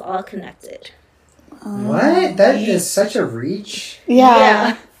thought it was all connected. What? That is such a reach.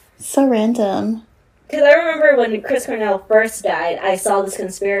 Yeah. So random. Because I remember when Chris Cornell first died, I saw this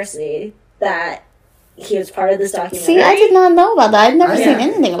conspiracy that he was part of this documentary. See, I did not know about that. I've never seen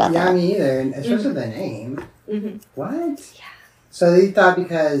anything about that. Yeah, me either, and especially the name. What? Yeah. So they thought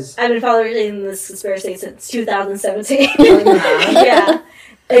because... I've been following this conspiracy since 2017. Yeah.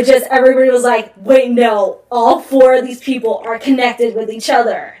 It just, everybody was like, wait, no, all four of these people are connected with each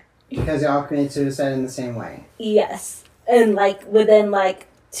other. Because they all committed suicide in the same way. Yes. And, like, within, like,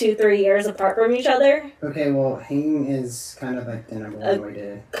 2-3 years apart from each other. Okay, well, hanging is kind of like the number one way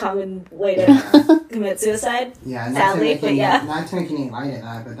to... common way to commit suicide. Yeah, sadly, but yeah. Not to make any light of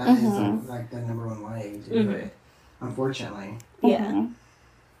that, but that is like the number one way to do it. Unfortunately. Yeah.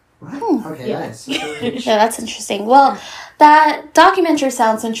 What? Okay, that is so rich. Yeah, that's interesting. Well, that documentary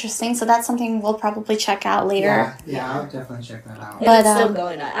sounds interesting, so that's something we'll probably check out later. Yeah, I'll definitely check that out. But, it's still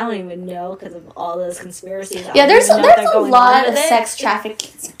going on. I don't even know because of all those conspiracies. Yeah, there's a lot of sex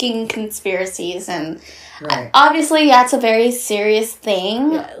trafficking conspiracies, and obviously that's a very serious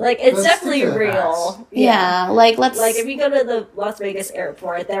thing. Yeah, like, it's definitely real. Yeah, like if you go to the Las Vegas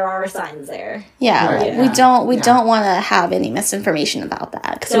airport, there are signs there. Yeah, we don't want to have any misinformation about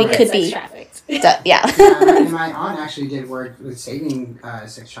that because we could be trafficked. Yeah. And my aunt actually did work with saving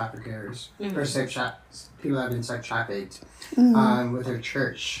sex traffickers or people that have been sex trafficked with her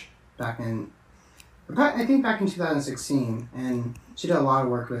church back in 2016, and she did a lot of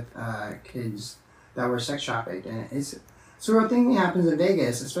work with kids that were sex trafficked, and it's a real thing that happens in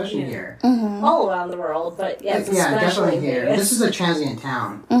Vegas, especially here. All around the world, but definitely here. Vegas. This is a transient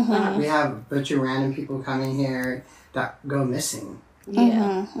town. We have a bunch of random people coming here that go missing.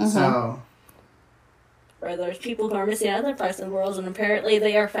 So, or there's people who are missing in other parts of the world, and apparently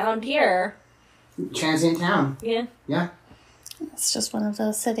they are found here. Transient town. Yeah. It's just one of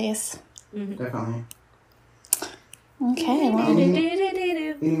those cities. Definitely. Okay. Well.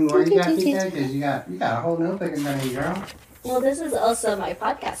 Any more you got, Pika? Because you got a whole notebook in front of you, girl. Well, this is also my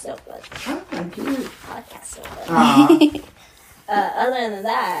podcast notebook. Oh, cute. Podcast notebook. Other than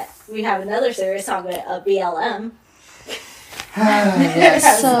that, we have another series talking about BLM.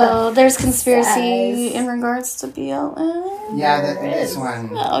 Yes. So there's conspiracy in regards to BLM. Yeah, this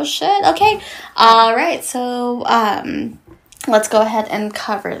one. Oh shit. Okay. All right. So let's go ahead and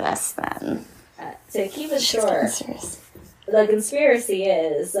cover this then. To keep it short, the conspiracy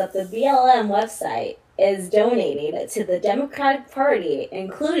is that the BLM website is donating to the Democratic Party,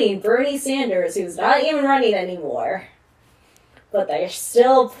 including Bernie Sanders, who's not even running anymore. But they're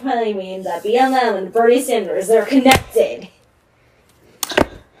still claiming that BLM and Bernie Sanders are connected.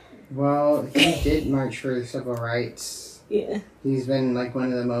 Well, he did march for civil rights. Yeah. He's been like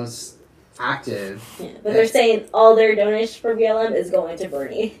one of the most active. Yeah, but they're saying all their donations for BLM is going to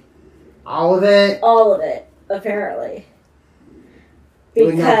Bernie. All of it? All of it, apparently.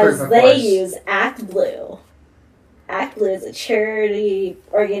 With no proof, Because of they course. use Act Blue. Act Blue is a charity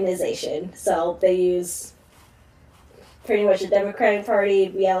organization, so they use pretty much the Democratic Party,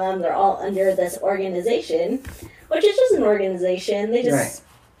 BLM, they're all under this organization, which is just an organization. They just... Right.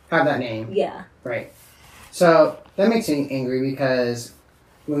 Have that name. Yeah. Right. So, that makes me angry because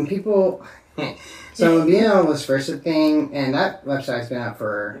when people... So when BLM was first a thing, and that website's been up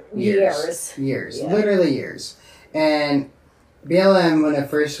for years. Years. Yeah. Literally years. And BLM, when it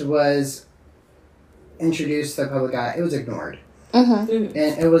first was introduced to the public eye, it was ignored. Mm-hmm.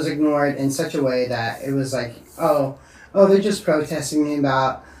 And it was ignored in such a way that it was like, oh, they're just protesting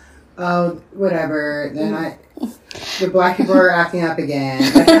about, whatever. Then the black people are acting up again.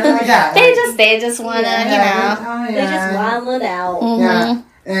 Like that. They just wanna, They just wilding out. Mm-hmm. Yeah.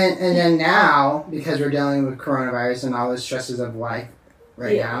 And then now, because we're dealing with coronavirus and all the stresses of life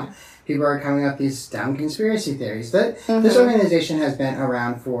now, people are coming up with these dumb conspiracy theories. That this organization has been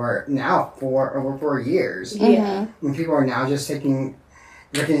around for over 4 years. Yeah. When people are now just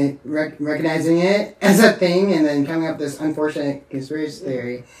recognizing it as a thing and then coming up with this unfortunate conspiracy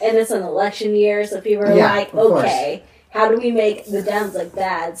theory. And it's an election year, so people are like, okay, how do we make the Dems look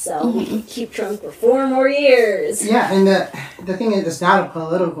bad so we can keep Trump for 4 more years? Yeah, and the thing is, it's not a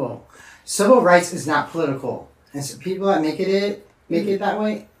political. Civil rights is not political. And so people that make it that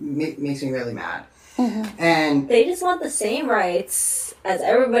way makes me really mad. And they just want the same rights as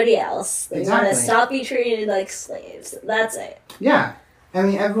everybody else. They want to stop being treated like slaves. That's it. Yeah. I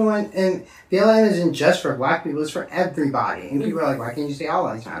mean, everyone, and BLM isn't just for black people, it's for everybody. And people are like, why can't you say all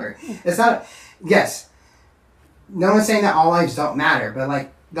lives matter? It's not, yes, no one's saying that all lives don't matter, but,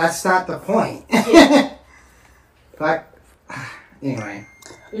 like, that's not the point. But, anyway.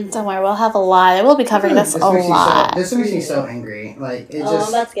 Don't worry, we'll have a lot. We'll be covering this a lot. This makes me so angry. Like, it just... I'm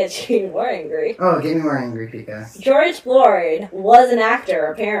about to get you even more angry. Oh, get me more angry, Pika. George Floyd was an actor,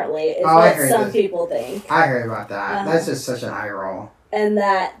 apparently, is what some people think. I heard about that. That's just such an eye roll. And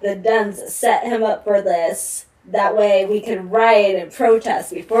that the Dems set him up for this. That way we could riot and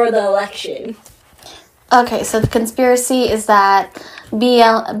protest before the election. Okay, so the conspiracy is that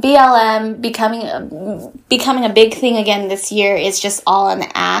BLM becoming a big thing again this year is just all an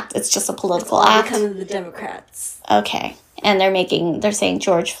act. It's just a political act. Becoming the Democrats. Okay, and they're saying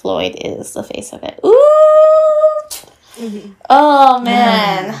George Floyd is the face of it. Ooh. Oh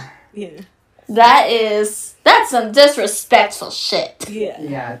man. Yeah. That's some disrespectful shit. Yeah.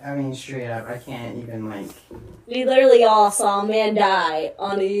 Yeah, I mean, straight up, I can't even, like... We literally all saw a man die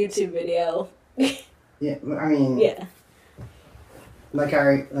on a YouTube video. Yeah, I mean... Yeah. Like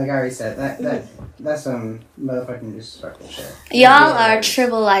I already said, that's some motherfucking disrespectful shit. Y'all are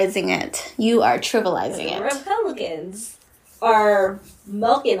trivializing it. You are trivializing it. Republicans are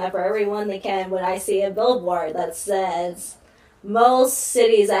milking it for everyone they can when I see a billboard that says... Most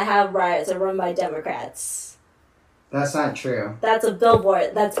cities that have riots are run by Democrats. That's not true. That's a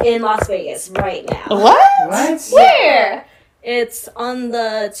billboard that's in Las Vegas right now. What? Where? It's on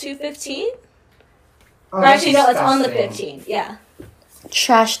the 215? Oh, actually, no, it's on the 15. Yeah.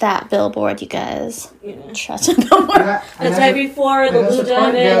 Trash that billboard, you guys. Yeah. Trash that billboard. It's right before the Blue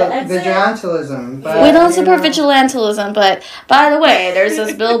Diamond exit. Vigilantism. We don't support vigilantism, but by the way, there's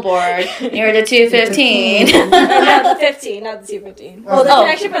this billboard near the 215. Not the 15, not the 215. Well, the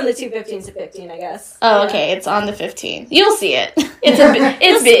connection from the 215 to 15, I guess. Oh, okay, it's on the 15. You'll see it. It's big.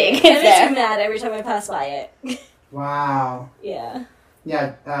 It's it makes there. me mad every time I pass by it. Wow. Yeah.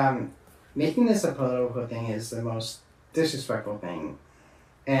 Yeah, making this a political thing is the most disrespectful thing.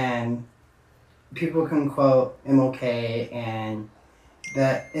 And people can quote MLK, and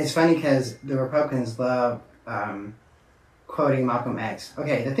it's funny because the Republicans love quoting Malcolm X.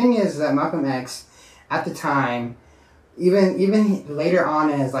 Okay, the thing is that Malcolm X, at the time, even later on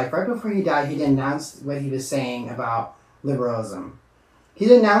in his life, right before he died, he denounced what he was saying about liberalism. He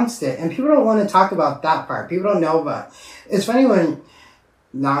denounced it, and people don't want to talk about that part. People don't know about. It's funny when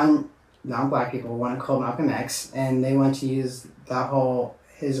non-black people want to quote Malcolm X, and they want to use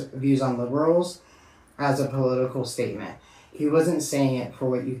his views on liberals as a political statement. He wasn't saying it for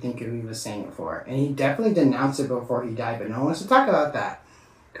what you think he was saying it for, and he definitely denounced it before he died. But no one wants to talk about that.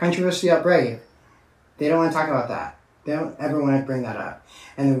 Controversy up brave. They don't want to talk about that. They don't ever want to bring that up.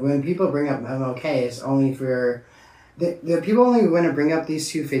 And when people bring up MLK, it's only for the people only want to bring up these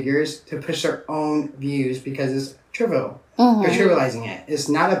two figures to push their own views because it's trivial. Mm-hmm. They're trivializing it. It's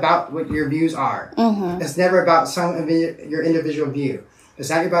not about what your views are. Mm-hmm. It's never about your individual view. It's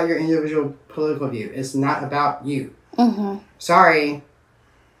not about your individual political view. It's not about you. Mm-hmm. Sorry,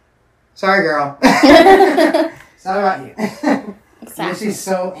 girl. It's not about you. Exactly. It makes me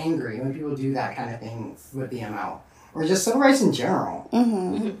so angry when people do that kind of thing with the ML. Or just civil rights in general.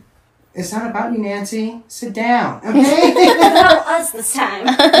 Mm-hmm. It's not about you, Nancy. Sit down, okay? It's about us this time.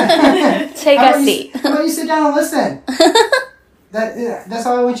 Take a seat. How about you sit down and listen? That's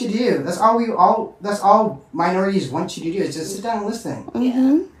all I want you to do. That's all minorities want you to do is just sit down and listen.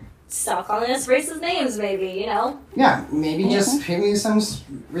 Mm-hmm. Yeah. Stop calling us racist names, maybe, you know? Yeah, maybe just pay me some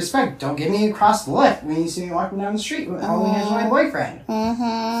respect. Don't give me a cross look when you see me walking down the street with my boyfriend.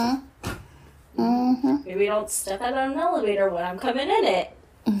 Mm-hmm. Mm-hmm. Maybe don't step out on an elevator when I'm coming in it.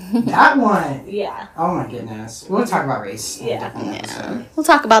 That one. Yeah. Oh my goodness. We'll talk about race in a different episode. We'll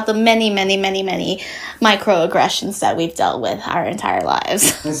talk about the many, many, many, many microaggressions that we've dealt with our entire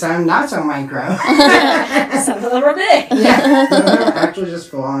lives. And some not so micro. Some of them are big. Yeah. Some of them are actually just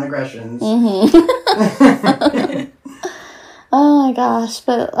full-on aggressions. Mm-hmm. Oh my gosh.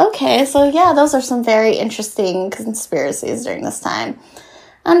 But okay, so yeah, those are some very interesting conspiracies during this time.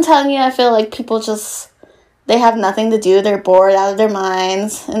 I'm telling you, I feel like people they have nothing to do. They're bored out of their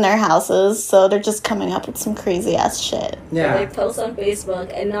minds in their houses, so they're just coming up with some crazy ass shit. Yeah. They post on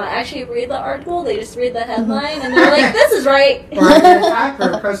Facebook and not actually read the article. They just read the headline and they're like, "This is right." Or an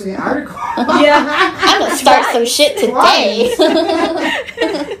attacker posting an article. Yeah, I'm gonna start some shit today.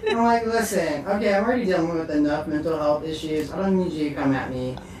 I'm like, listen, okay, I'm already dealing with enough mental health issues. I don't need you to come at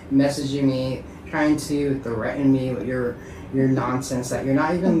me, messaging me, trying to threaten me with your nonsense that you're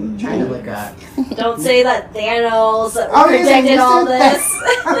not even trying to look up. Don't say that Thanos predicted all this.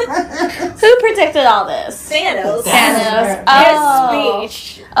 Who predicted all this? Thanos. Oh. His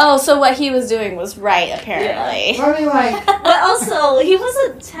speech. Oh, so what he was doing was right, apparently. Yeah. I mean, like... But also, he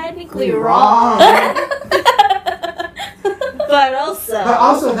wasn't technically wrong. But also,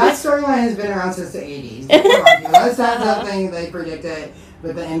 that storyline has been around since the 80s. That's not something they predicted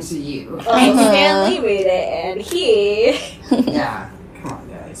with the MCU. Stan Lee made it, and he... Yeah. Come on,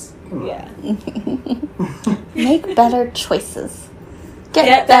 guys. Come on. Yeah. Make better choices.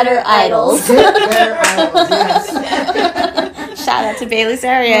 Get better idols. Get better idols, yes. Shout out to Bailey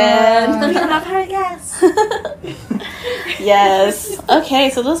Sarian. We have her guess. Yes. Okay,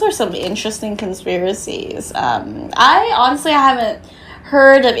 so those are some interesting conspiracies. I haven't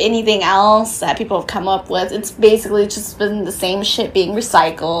heard of anything else that people have come up with. It's basically just been the same shit being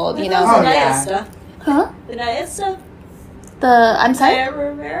recycled, you know. The Naya stuff. Huh? The Naya stuff? I'm sorry? Naya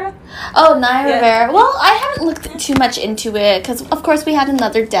Rivera? Oh, Naya Rivera. Well, I haven't looked too much into it because, of course, we had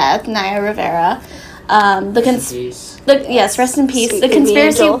another death, Naya Rivera. Yes, rest in peace. The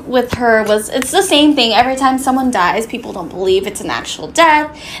conspiracy with her was, it's the same thing. Every time someone dies, people don't believe it's an actual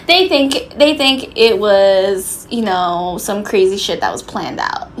death. They think it was, you know, some crazy shit that was planned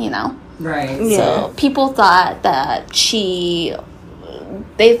out, you know? Right. So people thought that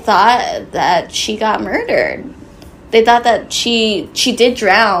they thought that she got murdered. They thought that she did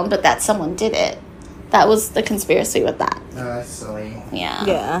drown, but that someone did it. That was the conspiracy with that. Oh, that's silly. Yeah.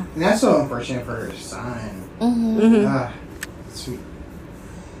 Yeah. And that's so unfortunate for her son. Mm-hmm. Sweet.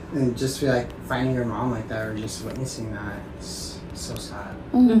 And just be like finding your mom like that or just witnessing that. It's so sad.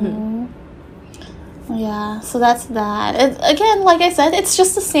 Mm-hmm. Yeah, so that's that. Again, like I said, it's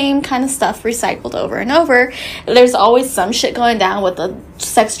just the same kind of stuff recycled over and over. There's always some shit going down with the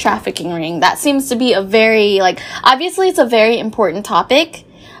sex trafficking ring. That seems to be a very, obviously it's a very important topic,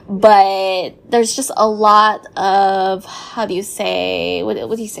 but there's just a lot of, what do you say,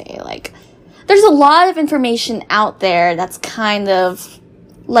 there's a lot of information out there that's kind of,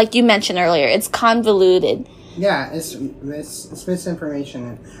 like you mentioned earlier, it's convoluted. Yeah, it's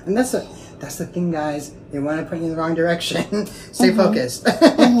misinformation. And that's the thing, guys. They want to put you in the wrong direction. Stay focused.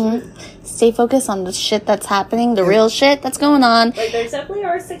 stay focused on the shit that's happening, the real shit that's going on. Like, there definitely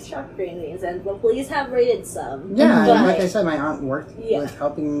are sex traffickings, and the police have raided some. Yeah, but, and like I said, my aunt worked with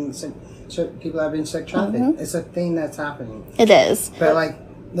helping people that have been sex trafficked. It's a thing that's happening. It is. But, like,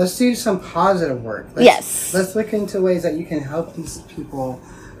 let's do some positive work. Let's look into ways that you can help these people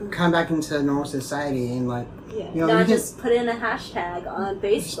come back into normal society and, like, you know, not just put in a hashtag on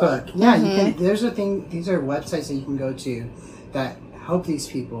Facebook. Yeah, you can. There's a thing. These are websites that you can go to that help these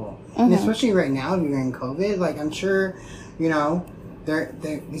people, and especially right now during COVID. Like, I'm sure, you know,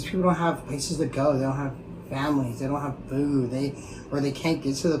 these people don't have places to go. They don't have families. They don't have food. They can't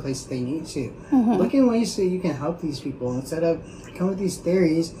get to the places they need to. Look in ways so you can help these people instead of come with these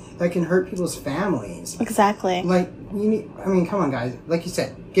theories that can hurt people's families. Exactly. Like, come on, guys. Like you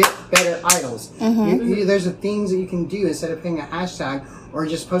said, get better idols. There's the things that you can do instead of putting a hashtag or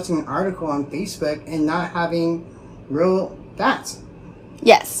just posting an article on Facebook and not having real facts.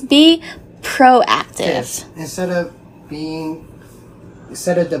 Yes, be proactive. Instead of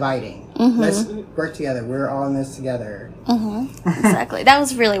dividing. Let's work together. We're all in this together. Exactly. That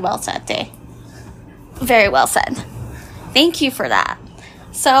was really well said, Day. Very well said. Thank you for that.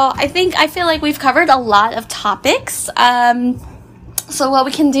 So I feel like we've covered a lot of topics. So what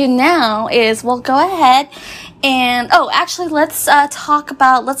we can do now is we'll go ahead and actually let's talk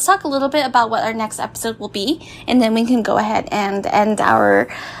a little bit about what our next episode will be, and then we can go ahead and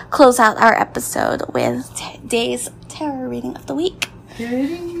close out our episode with Day's tarot reading of the week.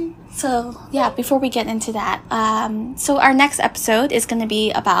 So, yeah, before we get into that, so our next episode is going to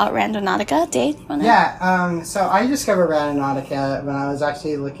be about Randonautica. Dave, you want to? Yeah, so I discovered Randonautica when I was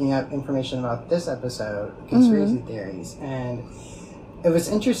actually looking up information about this episode, Conspiracy Theories, and it was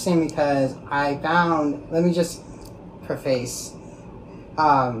interesting because I found, let me just preface,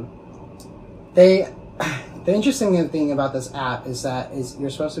 the interesting thing about this app is that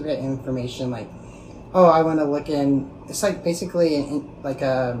you're supposed to get information like, I want to look in, it's like basically an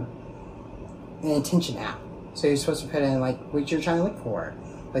intention app. So you're supposed to put in like what you're trying to look for.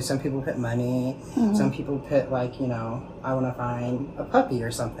 Like some people put money, some people put like, you know, I want to find a puppy or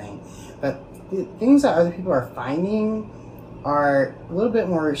something. But the things that other people are finding are a little bit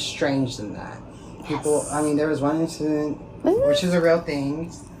more strange than that. People, there was one incident, which is a real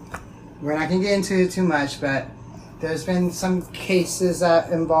thing. We're not going to get into it too much, but there's been some cases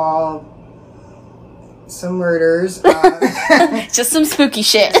that involve some murders. Just some spooky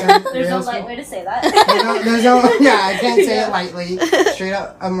shit. There's no light way to say that. I can't say it lightly. Straight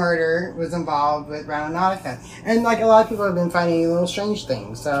up, a murder was involved with Randonautica. And like a lot of people have been finding little strange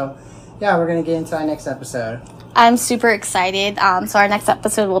things. So, yeah, we're going to get into our next episode. I'm super excited. So our next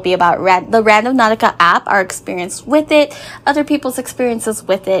episode will be about the Randonautica app, our experience with it, other people's experiences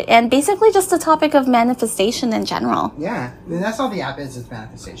with it, and basically just the topic of manifestation in general. Yeah, and that's all the app is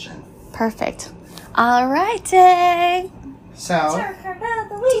manifestation. Perfect. All right, Day. So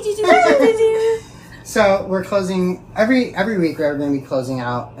we're closing every week. We're going to be closing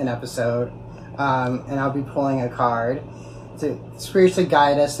out an episode, and I'll be pulling a card to spiritually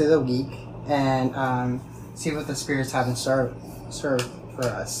guide us through the week and see what the spirits have in store for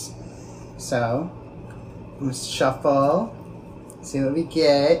us. So I'm gonna shuffle, see what we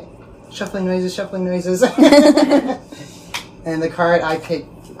get. Shuffling noises. And the card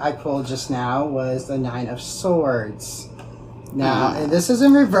I pulled just now was the 9 of Swords. Now, and this is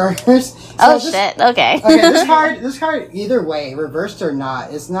in reverse. Shit. Okay. Okay, this card, either way, reversed or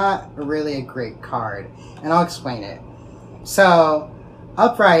not, is not really a great card. And I'll explain it. So,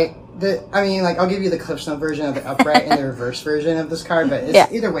 upright, I'll give you the CliffsNote version of the upright and the reverse version of this card, but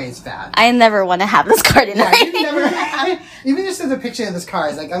either way, it's bad. I never want to have this card in there. Even just as a picture of this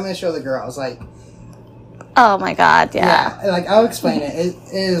card, like, I'm going to show the girls, like... Oh my god, yeah. Like, I'll explain it. It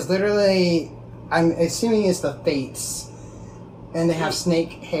is literally, I'm assuming it's the Fates. And they have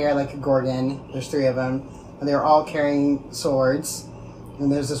snake hair like a Gorgon. There's 3 of them. And they're all carrying swords. And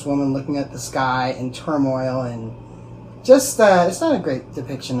there's this woman looking at the sky in turmoil. And just, it's not a great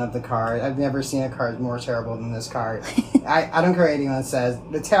depiction of the card. I've never seen a card more terrible than this card. I don't care what anyone says.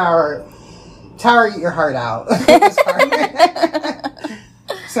 The Tower, eat your heart out. This card.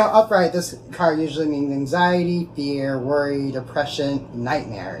 So upright, this card usually means anxiety, fear, worry, depression,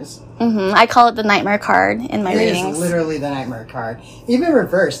 nightmares. I call it the nightmare card in my readings. It is literally the nightmare card. Even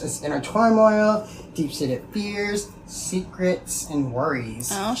reversed, it's inner turmoil, deep-seated fears, secrets, and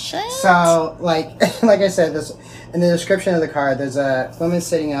worries. Oh shit! So, like I said, this in the description of the card, there's a woman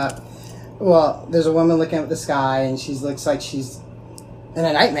sitting up. Well, there's a woman looking up at the sky, and she looks like she's in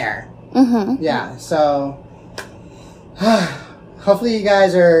a nightmare. Yeah. So. Hopefully you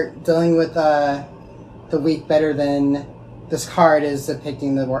guys are dealing with the week better than this card is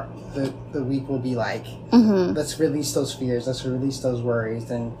depicting the week will be like. Mm-hmm. Let's release those fears. Let's release those worries,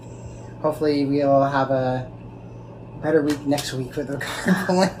 and hopefully we'll have a better week next week with the card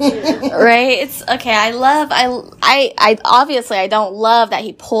pulling. Right? It's okay. I obviously I don't love that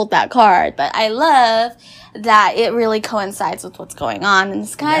he pulled that card, but I love that it really coincides with what's going on in the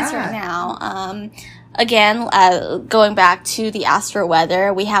skies right now. Again, going back to the astro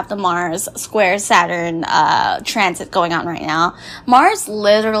weather, we have the Mars square Saturn transit going on right now. Mars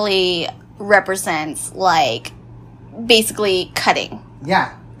literally represents like basically cutting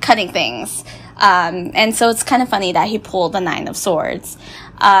things. And so it's kind of funny that he pulled the 9 of Swords.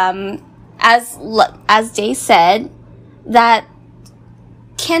 As Day said, that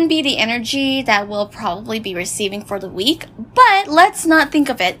can be the energy that we'll probably be receiving for the week, but let's not think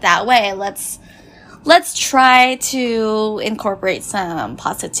of it that way. Let's try to incorporate some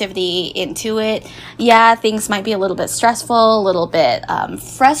positivity into it. Yeah, things might be a little bit stressful, a little bit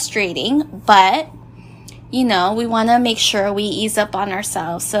frustrating, but you know, we want to make sure we ease up on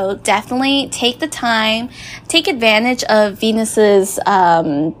ourselves. So definitely take the time, take advantage of Venus's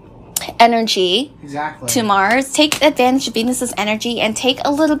energy to Mars. Take advantage of Venus's energy and take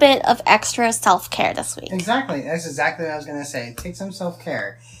a little bit of extra self-care this week. Exactly. That's exactly what I was going to say. Take some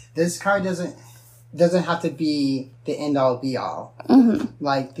self-care. This card doesn't have to be the end-all, be-all. Mm-hmm.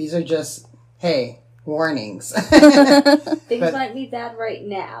 Like, these are just, hey, warnings. Things might be bad right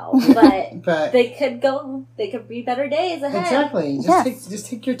now, but they could be better days ahead. Exactly. Just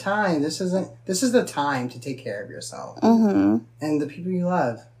take your time. This is the time to take care of yourself. Mm-hmm. And the people you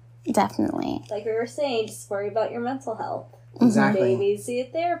love. Definitely. Like we were saying, just worry about your mental health. Exactly. Maybe see a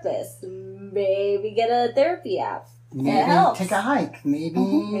therapist. Maybe get a therapy app. Maybe take a hike.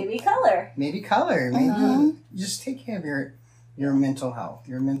 Maybe color. Maybe color. Just take care of your mental health.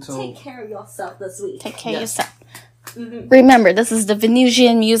 Take care of yourself this week. Take care of yourself. Mm-hmm. Remember, this is the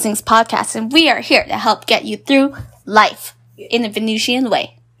Venusian Musings podcast, and we are here to help get you through life in a Venusian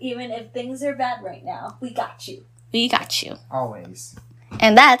way. Even if things are bad right now, we got you. We got you. Always.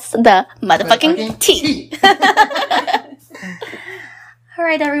 And that's the motherfucking tea. All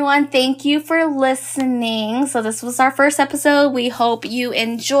right, everyone. Thank you for listening. So this was our first episode. We hope you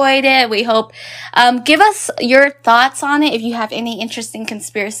enjoyed it. We hope, give us your thoughts on it. If you have any interesting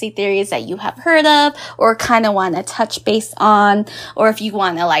conspiracy theories that you have heard of or kind of want to touch base on, or if you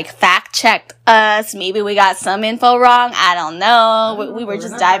want to like fact check us, maybe we got some info wrong. I don't know. We were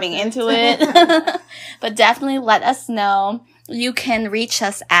just diving into it, but definitely let us know. You can reach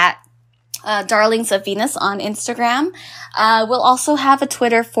us at Darlings of Venus on Instagram. We'll also have a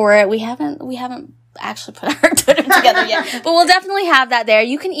Twitter for it. We haven't actually put our Twitter together yet, but we'll definitely have that there.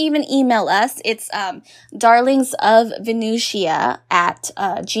 You can even email us. It's darlingsofvenusia at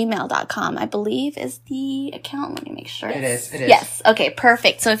gmail.com, I believe is the account. Let me make sure. It is. Yes. Okay,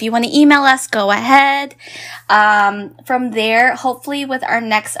 perfect. So if you want to email us, go ahead. From there, hopefully with our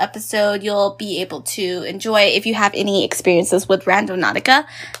next episode, you'll be able to enjoy. If you have any experiences with Randonautica,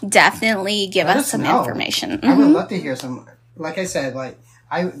 definitely give us some information. I would love to hear some. Like I said,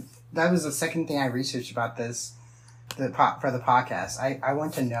 that was the second thing I researched about this, for the podcast. I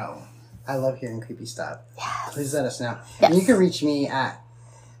want to know. I love hearing creepy stuff. Yes. Please let us know. Yes. And you can reach me at,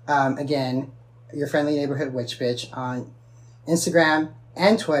 again, your friendly neighborhood witch bitch on Instagram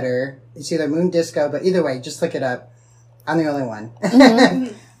and Twitter. It's either Moon Disco, but either way, just look it up. I'm the only one.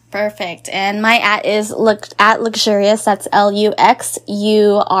 Mm-hmm. Perfect. And my at is at Luxurious. That's LUXURIAS.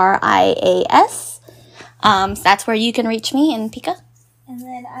 That's where you can reach me. And Pika? And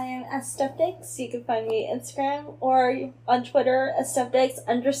then I am at Stuffdicks. You can find me on Instagram or on Twitter at Stuffdicks_.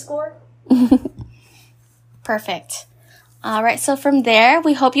 Perfect. All right. So from there,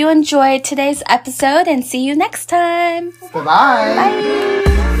 we hope you enjoyed today's episode and see you next time. Bye-bye. Bye.